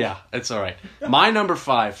 mile. Yeah, it's all right. My number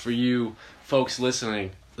 5 for you folks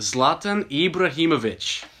listening: Zlatan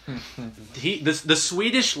Ibrahimovic. The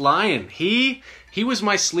Swedish Lion. He was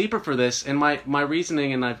my sleeper for this, and my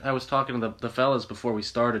reasoning. And I was talking to the fellas before we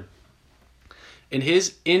started. In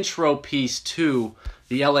his intro piece to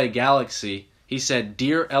the LA Galaxy, he said,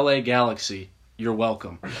 "Dear LA Galaxy, you're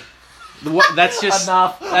welcome." That's just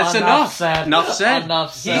Enough. That's Enough enough. said. Enough said.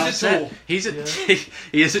 Enough said. He's a tool.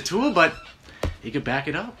 He is a tool, but he could back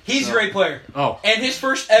it up. He's So- a great player. Oh, And his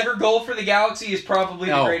first ever goal for the Galaxy is probably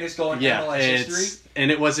the greatest goal in MLS history. And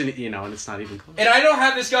it wasn't, and it's not even close. And I don't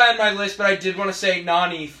have this guy on my list, but I did want to say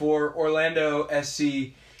Nani for Orlando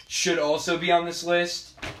SC should also be on this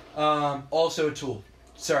list. Also a tool.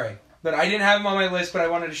 Sorry. But I didn't have him on my list, but I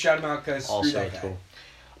wanted to shout him out because screw Also that a guy. tool.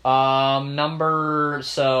 Number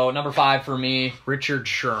 5 for me, Richard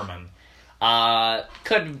Sherman.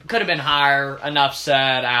 Could have been higher. Enough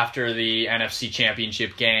said after the NFC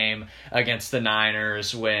Championship game against the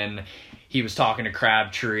Niners when he was talking to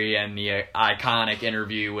Crabtree and the iconic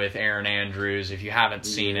interview with Aaron Andrews. If you haven't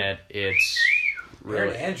seen it, it's Aaron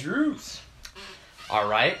really Andrews. all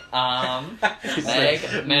right.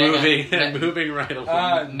 Meg, Moving right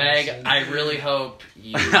along. Meg, I really hope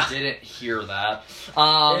you didn't hear that.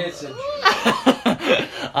 It's a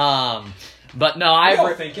But no, I I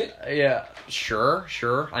don't think it. yeah,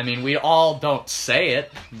 sure. I mean, we all don't say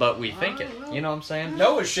it, but we think it. You know what I'm saying?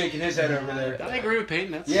 Noah's shaking his head over there. I agree with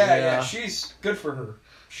Peyton. That's Yeah, she's good for her.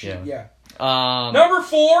 Yeah. Number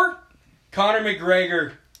 4, Conor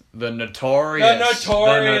McGregor. The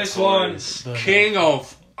notorious one. King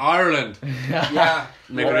of Ireland. Yeah.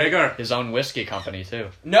 McGregor. His own whiskey company too.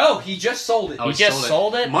 No, he just sold it. Oh, He just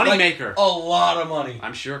sold it? Money Like, maker. A lot of money.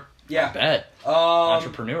 I'm sure. Yeah. Bet.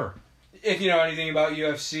 Entrepreneur. If you know anything about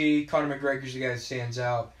UFC, Conor McGregor's the guy that stands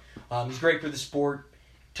out. He's great for the sport.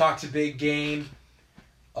 Talks a big game.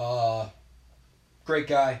 Great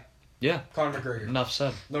guy. Yeah. Conor McGregor. Enough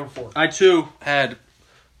said. Number 4. I too had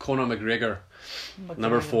Conor McGregor.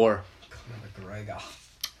 Number 4. Conor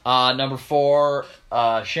McGregor. Number 4,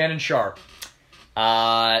 Shannon Sharp.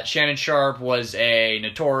 Shannon Sharp was a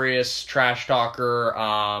notorious trash talker.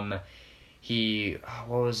 What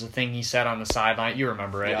was the thing he said on the sideline? You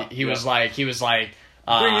remember it. Yeah, he was like,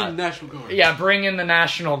 bring in the National Guard. Yeah, bring in the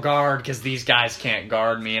National Guard because these guys can't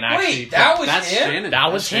guard me. And actually, Wait, that was That's him? Shannon.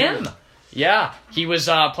 that was That's him. Shannon. Yeah, he was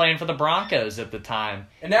playing for the Broncos at the time.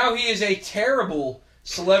 And now he is a terrible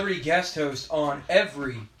celebrity guest host on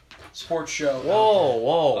every sports show.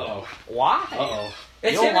 Whoa. Uh-oh. Why? Uh-oh.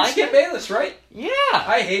 It's You don't him and like Skip it? Bayless, right? Yeah.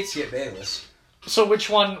 I hate Skip Bayless. So which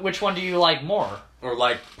one do you like more? Or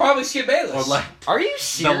like, Probably Skip Bayless. Are you the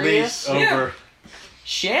serious? least over.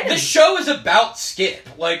 Shannon. The show is about Skip.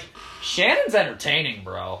 Like, Shannon's entertaining,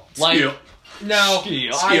 bro. Like, Skip. no,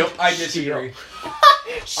 Skip. I disagree.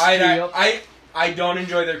 Skip. I don't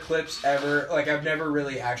enjoy their clips ever. Like, I've never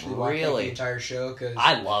really actually watched like, Really? the entire show because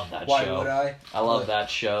I love that why show. would I? I love What? that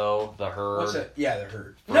show, The Herd. What's it? Yeah, the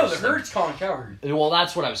Herd. No, the First Herd's Colin Cowherd. Well,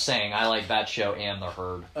 that's what I was saying. I like that show and The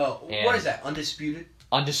Herd. Oh, And- what is that? Undisputed?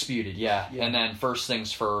 Undisputed, yeah. Yeah. And then First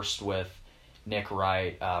Things First with Nick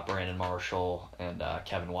Wright, Brandon Marshall, and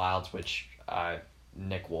Kevin Wildes, which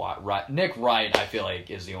Nick Wright, I feel like,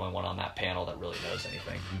 is the only one on that panel that really knows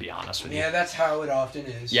anything, to be honest with you. Yeah, that's how it often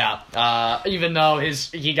is. Yeah, even though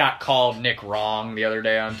he got called Nick wrong the other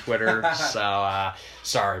day on Twitter, so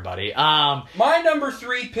sorry, buddy. My number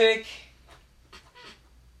 3 pick,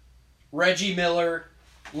 Reggie Miller,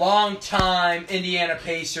 long-time Indiana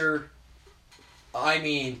Pacer. I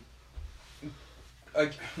mean,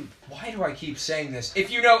 why do I keep saying this?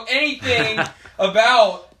 If you know anything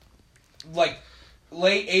about, like,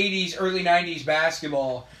 late 80s, early 90s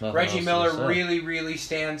basketball, Nothing Reggie else Miller to say. really, really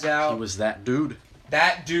stands out. He was that dude.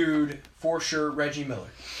 That dude, for sure, Reggie Miller.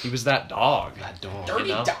 he was that dog. That dog. Dirty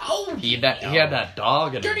know? dog! He had that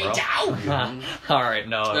dog in Dirty him, bro. dog! All right,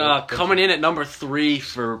 no. Coming in at number 3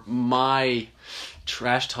 for my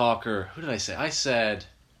trash talker. Who did I say? I said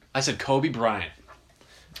Kobe Bryant.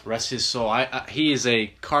 Rest his soul. He is a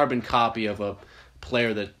carbon copy of a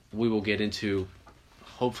player that we will get into,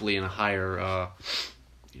 hopefully in a higher,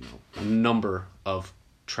 number of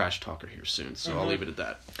trash talker here soon. So I'll leave it at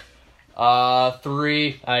that.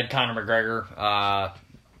 3, I had Conor McGregor.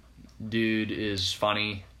 Dude is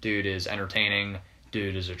funny. Dude is entertaining.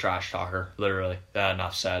 Dude is a trash talker. Literally.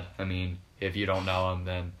 Enough said. I mean, if you don't know him,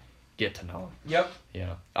 then get to know him. Yep.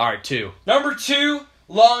 Yeah. All right, 2. Number 2,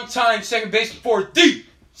 longtime second baseman for the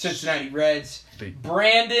Cincinnati Reds,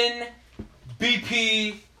 Brandon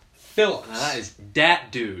BP Phillips. That is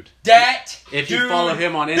that dude. That If dude, you follow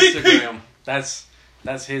him on Instagram, that's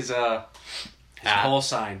his call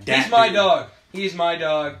sign. Dat He's my dude. dog. He's my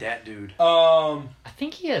dog. Dat dude. I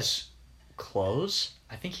think he has clothes.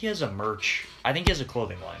 I think he has a merch. I think he has a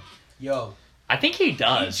clothing line. Yo, I think he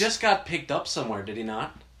does. He just got picked up somewhere, did he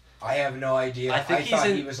not? I have no idea. I I, think he's thought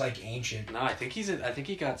in- he was like ancient. No, I think I think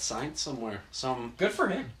he got signed somewhere. Some, Good for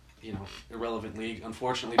him. irrelevant league,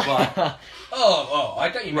 unfortunately. But Oh,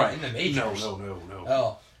 I thought you meant in the majors. No.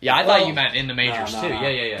 Oh. yeah, I Well, thought you meant in the majors no, too. no.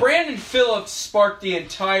 Yeah. Brandon Phillips sparked the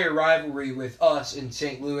entire rivalry with us in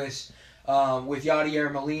St. Louis, with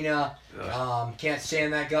Yadier Molina. Can't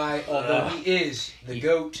stand that guy, although he is the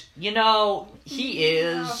GOAT. You know, he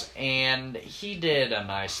is, and he did a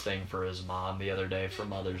nice thing for his mom the other day for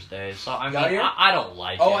Mother's Day. So, I mean, Yadier? I don't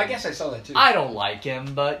like him. Oh, I guess I saw that too. I don't like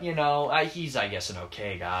him, but, he's, I guess, an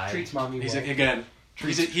okay guy. Treats mommy he's well.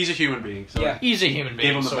 he's a human being. So Yeah. He's a human being.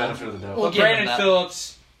 Gave him the so benefit of the doubt. we'll But give him Brandon that.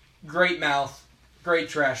 Phillips, great mouth, great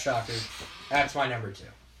trash talker. That's my number 2.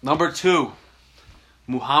 Number 2,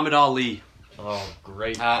 Muhammad Ali. Oh,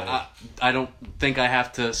 great. I don't think I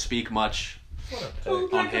have to speak much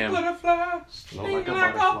on him. butterfly, Float like a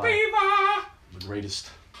like a butterfly. beaver. The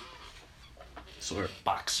greatest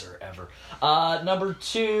boxer ever. Number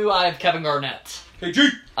 2, I have Kevin Garnett. KG.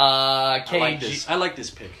 KG. I like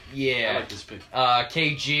this pick. Yeah. I like this pick.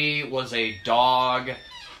 KG was a dog.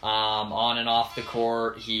 On and off the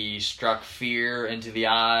court, he struck fear into the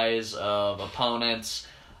eyes of opponents.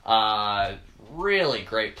 Really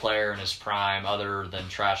great player in his prime, other than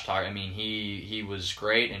trash talk. I mean, he was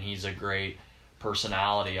great, and he's a great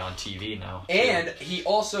personality on TV now. And he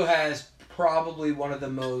also has probably one of the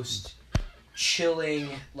most chilling,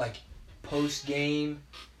 like, post-game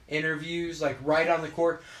interviews, like, right on the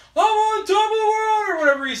court. I'm on top of the world, or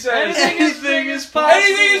whatever he says. Anything is possible.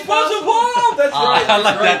 Anything is possible! That's right. I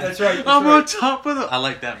like that. That's right. I'm on top of the... I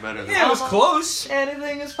like that better. Yeah, it was close.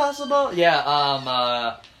 Anything is possible.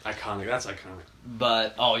 Yeah, Iconic. That's iconic.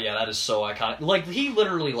 but, oh yeah, that is so iconic. Like, he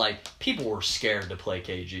literally, like, people were scared to play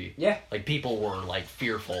KG. Yeah. Like, people were, like,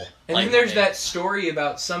 fearful. And like, then there's when that story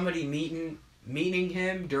about somebody meeting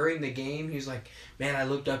him during the game. He was like, man, I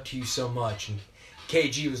looked up to you so much. And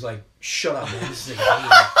KG was like, shut up, man. This is a game.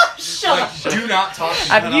 Shut up. Do not talk to me.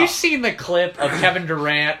 Have you seen the clip of Kevin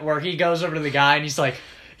Durant where he goes over to the guy and he's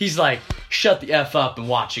like, shut the F up and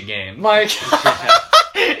watch a game? Like,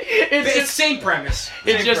 it's It's just, same premise.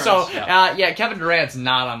 it's Same just premise. so, yeah, Kevin Durant's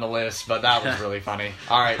not on the list, but that was really funny.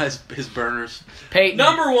 All right, His burners. Peyton.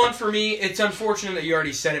 Number one for me, it's unfortunate that you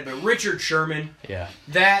already said it, but Richard Sherman. Yeah.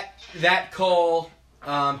 That call,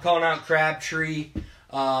 calling out Crabtree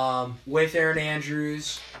with Aaron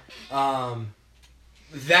Andrews,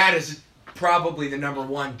 that is probably the number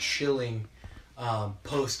one chilling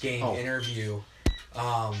post-game interview.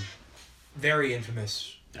 Very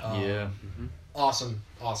infamous. Yeah. Awesome.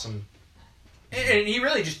 And he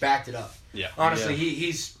really just backed it up. Yeah. Honestly,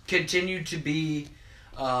 he's continued to be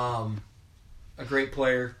a great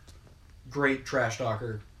player, great trash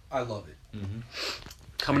talker. I love it.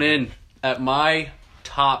 Coming in at my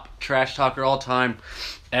top trash talker all time,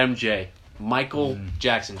 MJ. Michael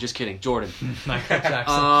Jackson. Just kidding. Jordan. Michael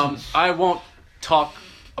Jackson. I won't talk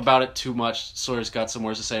about it too much. Sawyer's got some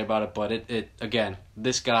words to say about it, but it again,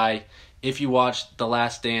 this guy, if you watch the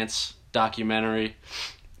Last Dance documentary,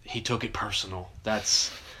 he took it personal.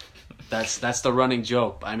 That's the running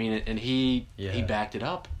joke. I mean, and he backed it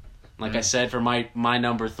up. Like I said, for my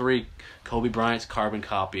number 3, Kobe Bryant's carbon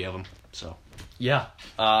copy of him. So Yeah.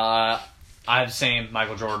 I have the same,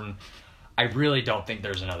 Michael Jordan. I really don't think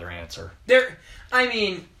there's another answer. I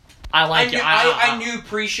mean, I like it. I knew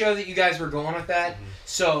pre-show that you guys were going with that,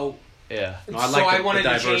 so Yeah. No, I like the wanted to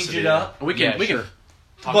change diversity, it yeah. up. We can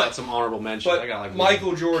talk about some honorable mentions. But I got like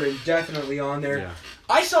Michael Jordan definitely on there. Yeah.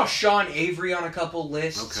 I saw Sean Avery on a couple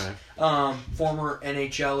lists. Okay. Former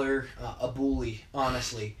NHLer, a bully,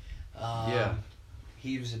 honestly. Yeah.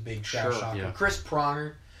 He was a big trash talker. yeah. Chris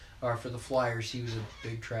Pronger, for the Flyers, he was a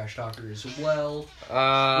big trash talker as well. Who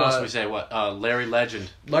else do we say? What? Larry Legend.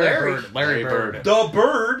 Larry Larry Bird. Bird. The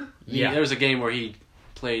Bird. Yeah. There was a game where he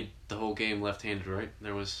played the whole game left-handed, right?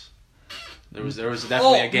 There was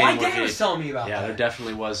definitely a game my where dad was telling me about that. Yeah, there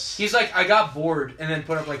definitely was. He's like, I got bored, and then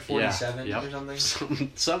put up like 47 Yep. or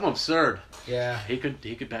something. Some absurd. Yeah. He could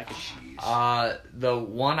back it. The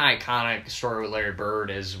one iconic story with Larry Bird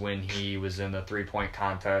is when he was in the 3-point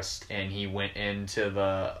contest and he went into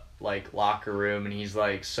the locker room and he's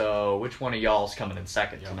like, so which one of y'all's coming in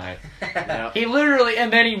second tonight? Yeah. He literally,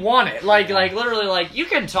 and then he won it. Literally, you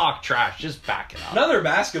can talk trash, just back it up. Another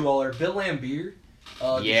basketballer, Bill Laimbeer,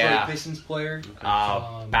 Yeah. Detroit Pistons player.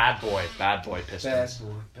 Bad boy Pistons.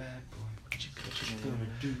 Bad boy.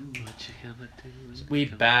 We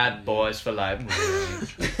bad boys for life.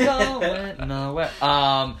 Going nowhere.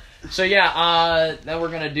 So yeah, then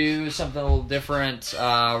we're gonna do something a little different.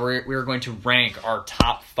 We're going to rank our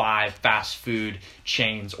top 5 fast food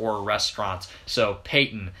chains or restaurants. So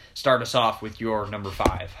Peyton, start us off with your number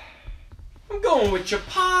 5. I'm going with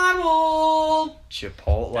Chipotle.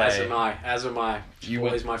 Chipotle. As am I.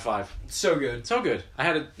 Chipotle's my 5. So good. So good.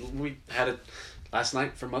 We had it last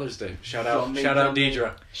night for Mother's Day. Shout out From me.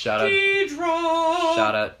 Deidre. Shout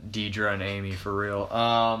out Deidre and Amy for real.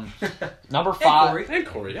 Number 5. And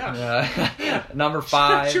Corey, yeah. Number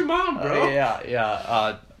 5. That's your mom, bro.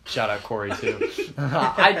 Yeah. Shout out Corey too.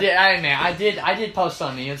 I did post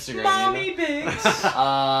on the Instagram. Mommy Bigs.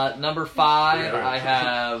 Number 5, Yeah. I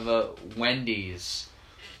have Wendy's.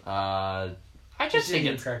 I just think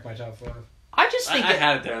didn't it's. crack my top 5. I just think I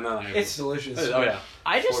had it there. No, It's delicious. Oh yeah.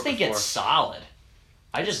 I just Four think before. it's solid.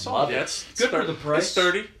 I just love Yeah, it. it's Good for the price. It's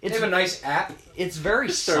 30. They have a nice app. It's very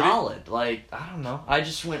It's sturdy. solid. I don't know. I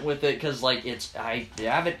just went with it because I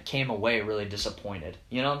haven't came away really disappointed.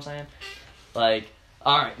 You know what I'm saying?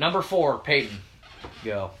 All right, number 4, Peyton,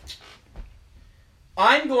 go.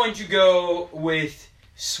 I'm going to go with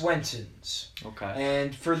Swenson's. Okay.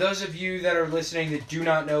 And for those of you that are listening that do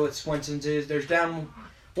not know what Swenson's is, there's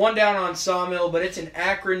one down on Sawmill, but it's an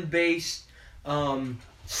Akron-based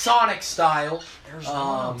Sonic style. There's one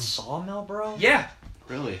on Sawmill, bro. Yeah,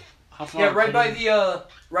 Really? How far? yeah, right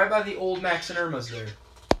by the old Max and Irma's there.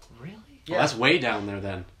 Really? Yeah, Well, that's way down there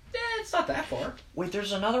then. it's not that far. Wait,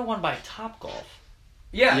 there's another one by Topgolf.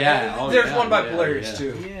 Yeah, Yeah, oh, there's yeah, one by yeah, Polaris yeah.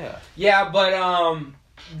 too. Yeah. Yeah, but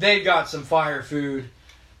they've got some fire food.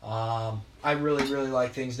 I really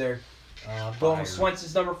like things there. Going with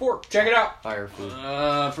Swenson's number 4. Check it out. Fire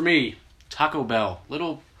food. For me, Taco Bell.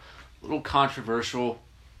 Little controversial.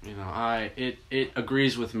 You know, it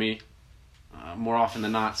agrees with me more often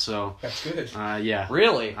than not. So That's good. yeah.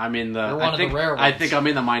 Really? I'm in the. You're one I of think, the rare I ones. think I'm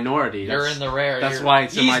in the minority. You're in the rare. That's you're- why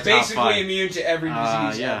it's in He's my top basically 5. immune to every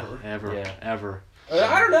disease Yeah, ever. ever.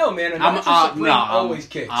 I don't know, man. A Nacho Supreme always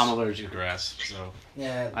kicks. I'm allergic to grass, so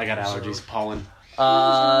yeah, I got allergies. Pollen.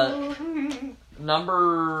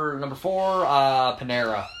 Number 4,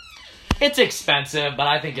 Panera. It's expensive, but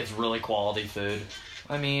I think it's really quality food.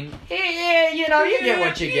 I mean, yeah, you know, you get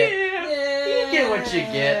what you get. You get what you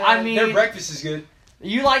get. I mean, their breakfast is good.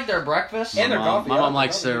 You like their breakfast? And their coffee. My I mom like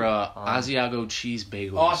likes their their coffee. Asiago cheese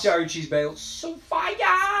bagels. Asiago cheese bagels, so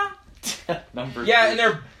fire. Number Yeah, 3.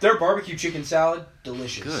 and their barbecue chicken salad,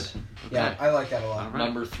 delicious. Good. Okay. Yeah, I like that a lot. All right.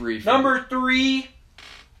 Number 3. Number 3,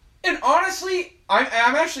 and honestly, I'm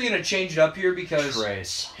actually gonna change it up here because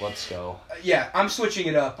Trace. Let's go. yeah, I'm switching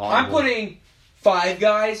it up. Onward. I'm putting Five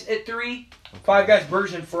Guys at 3. Five Guys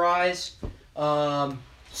burgers and fries.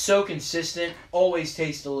 So consistent, always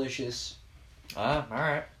taste delicious. All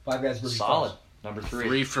right. Five Guys burgers. Solid. Number 3.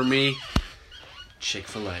 3 for me.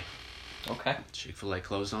 Chick-fil-A. Okay. Chick-fil-A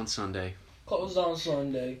closed on Sunday. Closed on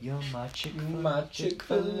Sunday. You're my Chick-fil-A. My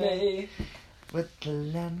Chick-fil-A. With the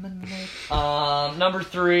lemonade. Number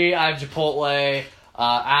 3, I have Chipotle.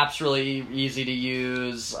 App's really easy to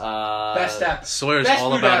use. Best app. Sawyer's Best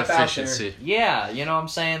all food about app out efficiency. Yeah, you know what I'm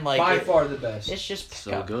saying? Like By far the best. it's just pick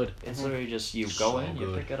So up. good. It's literally just you go So in, you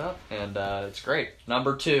good. pick it up, and it's great.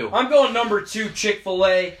 Number 2. I'm going number 2,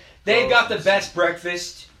 Chick-fil-A. They've got the best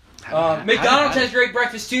breakfast. McDonald's has great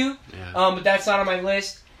breakfast too, Yeah. but that's not on my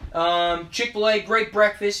list. Chick-fil-A, great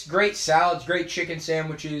breakfast, great salads, great chicken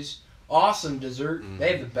sandwiches, awesome dessert. Mhm.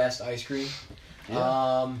 They have the best ice cream.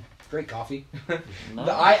 Yeah. Great coffee. Nice.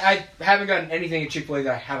 I haven't gotten anything at Chick-fil-A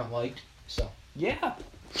that I haven't liked. So Yeah.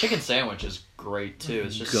 Chicken sandwich is great too.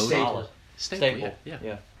 It's just Go solid. Staple. Yeah.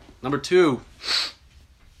 Yeah. Number 2.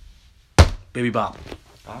 Baby Bop.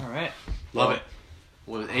 All right. Love it.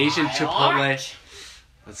 With Asian Chipotle.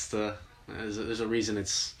 That's the. There's a reason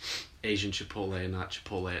it's Asian Chipotle and not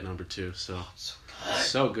Chipotle at number 2. So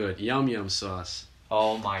so good. Yum sauce.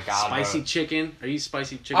 Oh my god. Spicy bro. chicken. Are you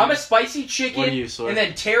spicy chicken? I'm a spicy chicken, What are you, Sawyer? and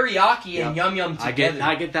then teriyaki Yep. and yum yum I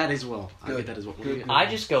together. get that as well. I Good. get that as well. What Good. do you get? I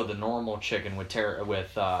just go the normal chicken with You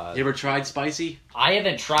ever tried spicy? I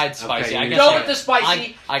haven't tried spicy. Okay, I you guess Go I- with the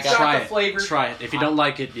spicy. I got Got Try the it. flavor. Try it. If you don't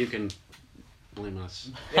like it, you can blame us.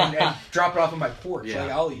 and drop it off on my porch. Yeah.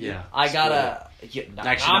 Like I'll eat it. Yeah. I gotta. Yeah,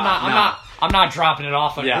 Actually, I'm not dropping it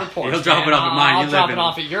off on Yeah, your porch. he'll drop man. it off at mine. I'll You drop live it in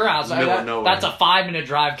off at your house. the middle of nowhere. That's a 5-minute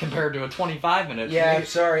drive compared to a 25-minute. Yeah, I'm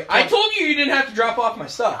sorry. I told you didn't have to drop off my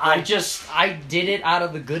stuff. I did it out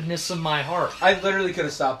of the goodness of my heart. I literally could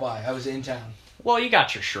have stopped by. I was in town. Well, you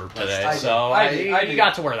got your shirt today, I did. so I did. I you did.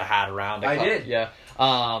 got to wear the hat around it. I did. Yeah.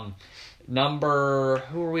 Number.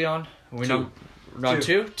 Who are we on? Are we Two. on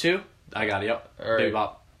two? I got it. Yep. All right. Baby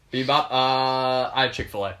Bop. Bebop. I have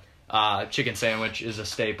Chick-fil-A. Chicken sandwich is a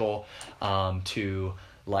staple to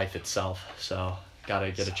life itself. So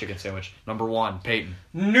gotta get a chicken sandwich. Number 1, Peyton.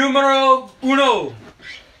 Numero uno.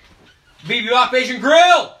 BBOP Asian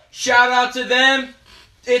Grill. Shout out to them.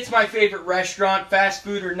 It's my favorite restaurant, fast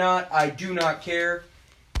food or not. I do not care.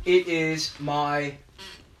 It is my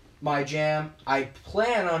jam. I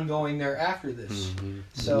plan on going there after this. Mhm.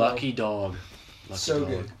 So Lucky dog. Lucky so dog.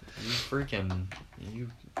 good. You freaking you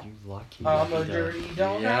lucky. I'm a lucky dog. dirty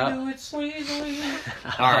dog. Yeah. I do it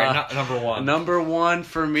sleazily. All right, number 1. Number 1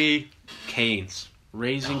 for me, Cane's.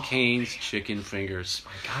 Raising Cane's chicken fingers.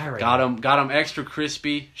 My guy right Got them extra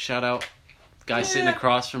crispy. Shout out, guy sitting Yeah.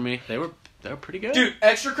 across from me. They were pretty good. Dude,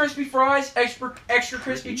 extra crispy fries, extra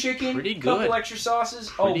crispy chicken, pretty good. couple extra sauces.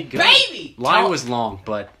 Pretty oh, good. baby! Line was long,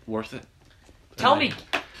 but worth it. Tell me,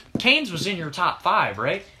 Cane's was in your top 5,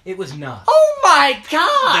 right? It was not. Oh my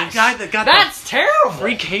god! The guy that got That's terrible.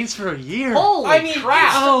 free Cane's for a year. Holy I mean,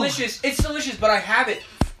 crap! it's delicious. It's delicious, but I have it,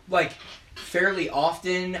 like, fairly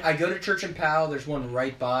often. I go to Church and Pal. There's one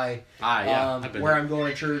right by I've been where I'm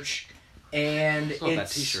going to church. And It's not that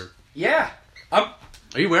t-shirt. Yeah.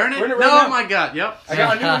 Are you wearing it? Wearing it right no, now. my God. Yep. I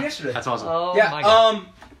got a new one yesterday. That's awesome. Oh yeah, my god.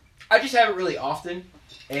 I just have it really often.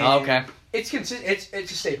 And Oh, okay. It's it's a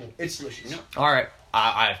staple. It's delicious. Yep. All right.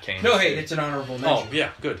 I have Cane's. No hate. It's an honorable mention. Oh,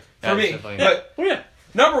 yeah, good. For me. definitely- But Oh, yeah.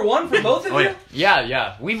 Number one for both of Oh, you? yeah.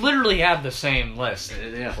 Yeah. We literally have the same list.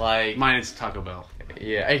 Yeah. Like, Mine is Taco Bell.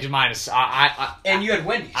 yeah, mine is. I And you had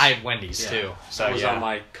Wendy's. I had Wendy's Yeah. too. So I was yeah. on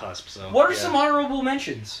my cusp. So. What are Yeah. some honorable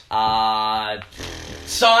mentions? Sonic?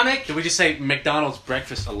 Sonic. Did we just say McDonald's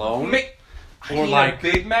breakfast alone? I Or mean, like- a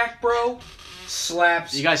Big Mac, bro,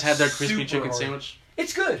 slaps. You guys had their crispy super chicken hard. sandwich?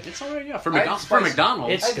 It's good. It's alright, yeah. For, I- McDonald's. spicy. For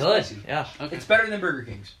McDonald's. It's It's good. spicy. Yeah. Okay. It's better than Burger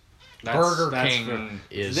King's. Burger that's King fair.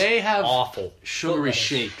 is They have awful. sugary lettuce.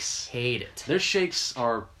 shakes. Hate it. Their shakes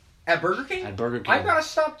are At Burger King? at Burger King. I gotta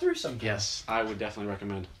stop through sometime. Yes, I would definitely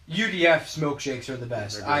recommend. UDF's milkshakes are the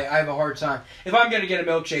best. They're I good. have a hard time. If I'm gonna get a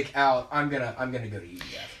milkshake out, I'm gonna go to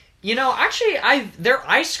UDF. You know, actually, their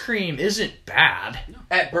ice cream isn't bad.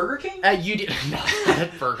 At Burger King? At not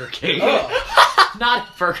at Burger King. Oh. Not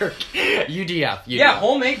at Burger King. UDF. Yeah,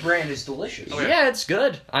 homemade brand is delicious. Oh, Yeah, it's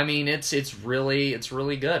good. I mean, it's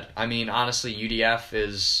really good. I mean, honestly, UDF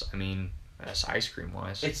is. I mean, that's ice cream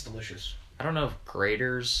wise. It's delicious. I don't know if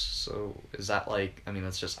Graders. So is that like? I mean,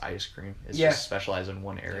 that's just ice cream. It's Yeah. just specialized in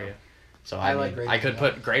one area. So I I like mean, Graders I could a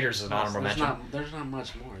put Graders as an honorable there's mention. there's not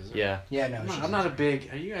much more, is there? Yeah. Yeah, no. I'm not a big.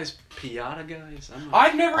 Are you guys Piata guys? I'm not,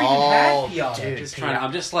 I've never even Oh, had Piata. dude. just trying.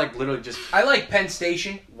 I'm just like literally just I like Penn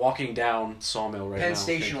Station. walking down Sawmill right now. Penn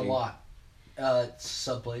Station thinking, a lot. It's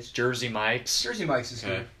sub place. Jersey Mike's. Jersey Mike's is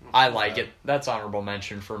Okay. good. I like it. That's honorable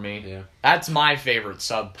mention for me. Yeah. That's my favorite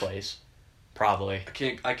sub place. Probably.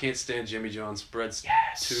 I can't stand Jimmy John's breads.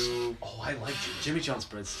 Yes. Too. Oh, I like Jimmy John's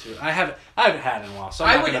breads too. I haven't had it in a while. So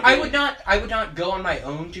I I'm would not gonna be- I would not go on my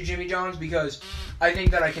own to Jimmy John's because I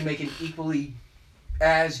think that I can make an equally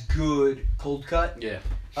as good cold cut. Yeah.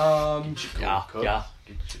 Yeah. Yeah.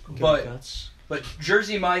 But- Cuts. But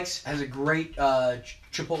Jersey Mike's has a great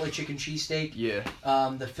Chipotle chicken cheesesteak. Yeah.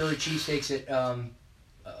 The Philly cheesesteaks at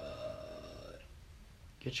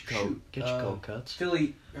Get your cold cuts.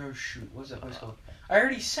 Philly. Oh shoot, what's that place called? I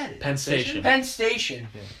already said it. Penn Station. Penn Station.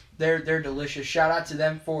 Yeah. They're delicious. Shout out to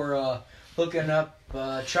them for hooking up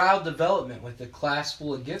child development with a class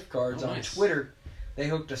full of gift cards Oh, on nice. Twitter. They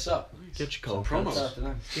hooked us up. Get your cold Some cuts. Shout out to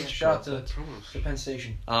them. Get your Shout out cold to Promos. Penn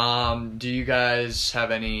Station. Do you guys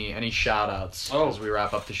have any shout outs Oh. as we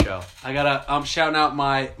wrap up the show? I'm shouting out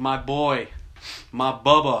my boy, my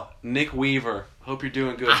Bubba, Nick Weaver. Hope you're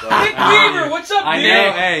doing good, bro. Nick Weaver, what's up, I Nick?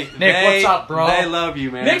 know, hey, Nick, what's up, bro? They love you,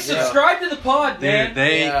 man. Nick, subscribe to the pod, man. Dude,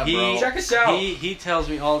 Yeah, bro. Check us out. He tells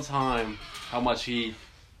me all the time how much he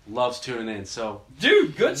loves tuning in. So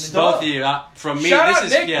Dude, good stuff. both of you, from me, Shout out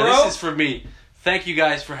this is Nick, yeah, bro. this is for me. Thank you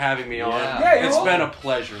guys for having me on. Yeah. you're It's welcome. been a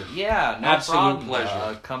pleasure. Yeah, no Absolute problem.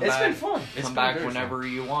 pleasure. Come It's back. been fun. It's Come been back very whenever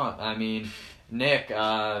you want. I mean, Nick,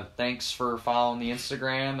 thanks for following the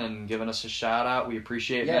Instagram and giving us a shout out. We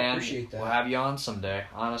appreciate it, Yeah, man. appreciate that. We'll have you on someday.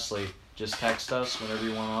 Honestly, just text us whenever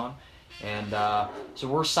you want on. And so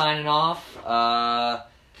we're signing off.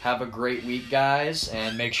 Have a great week, guys,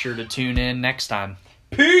 and make sure to tune in next time.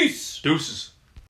 Peace. Deuces.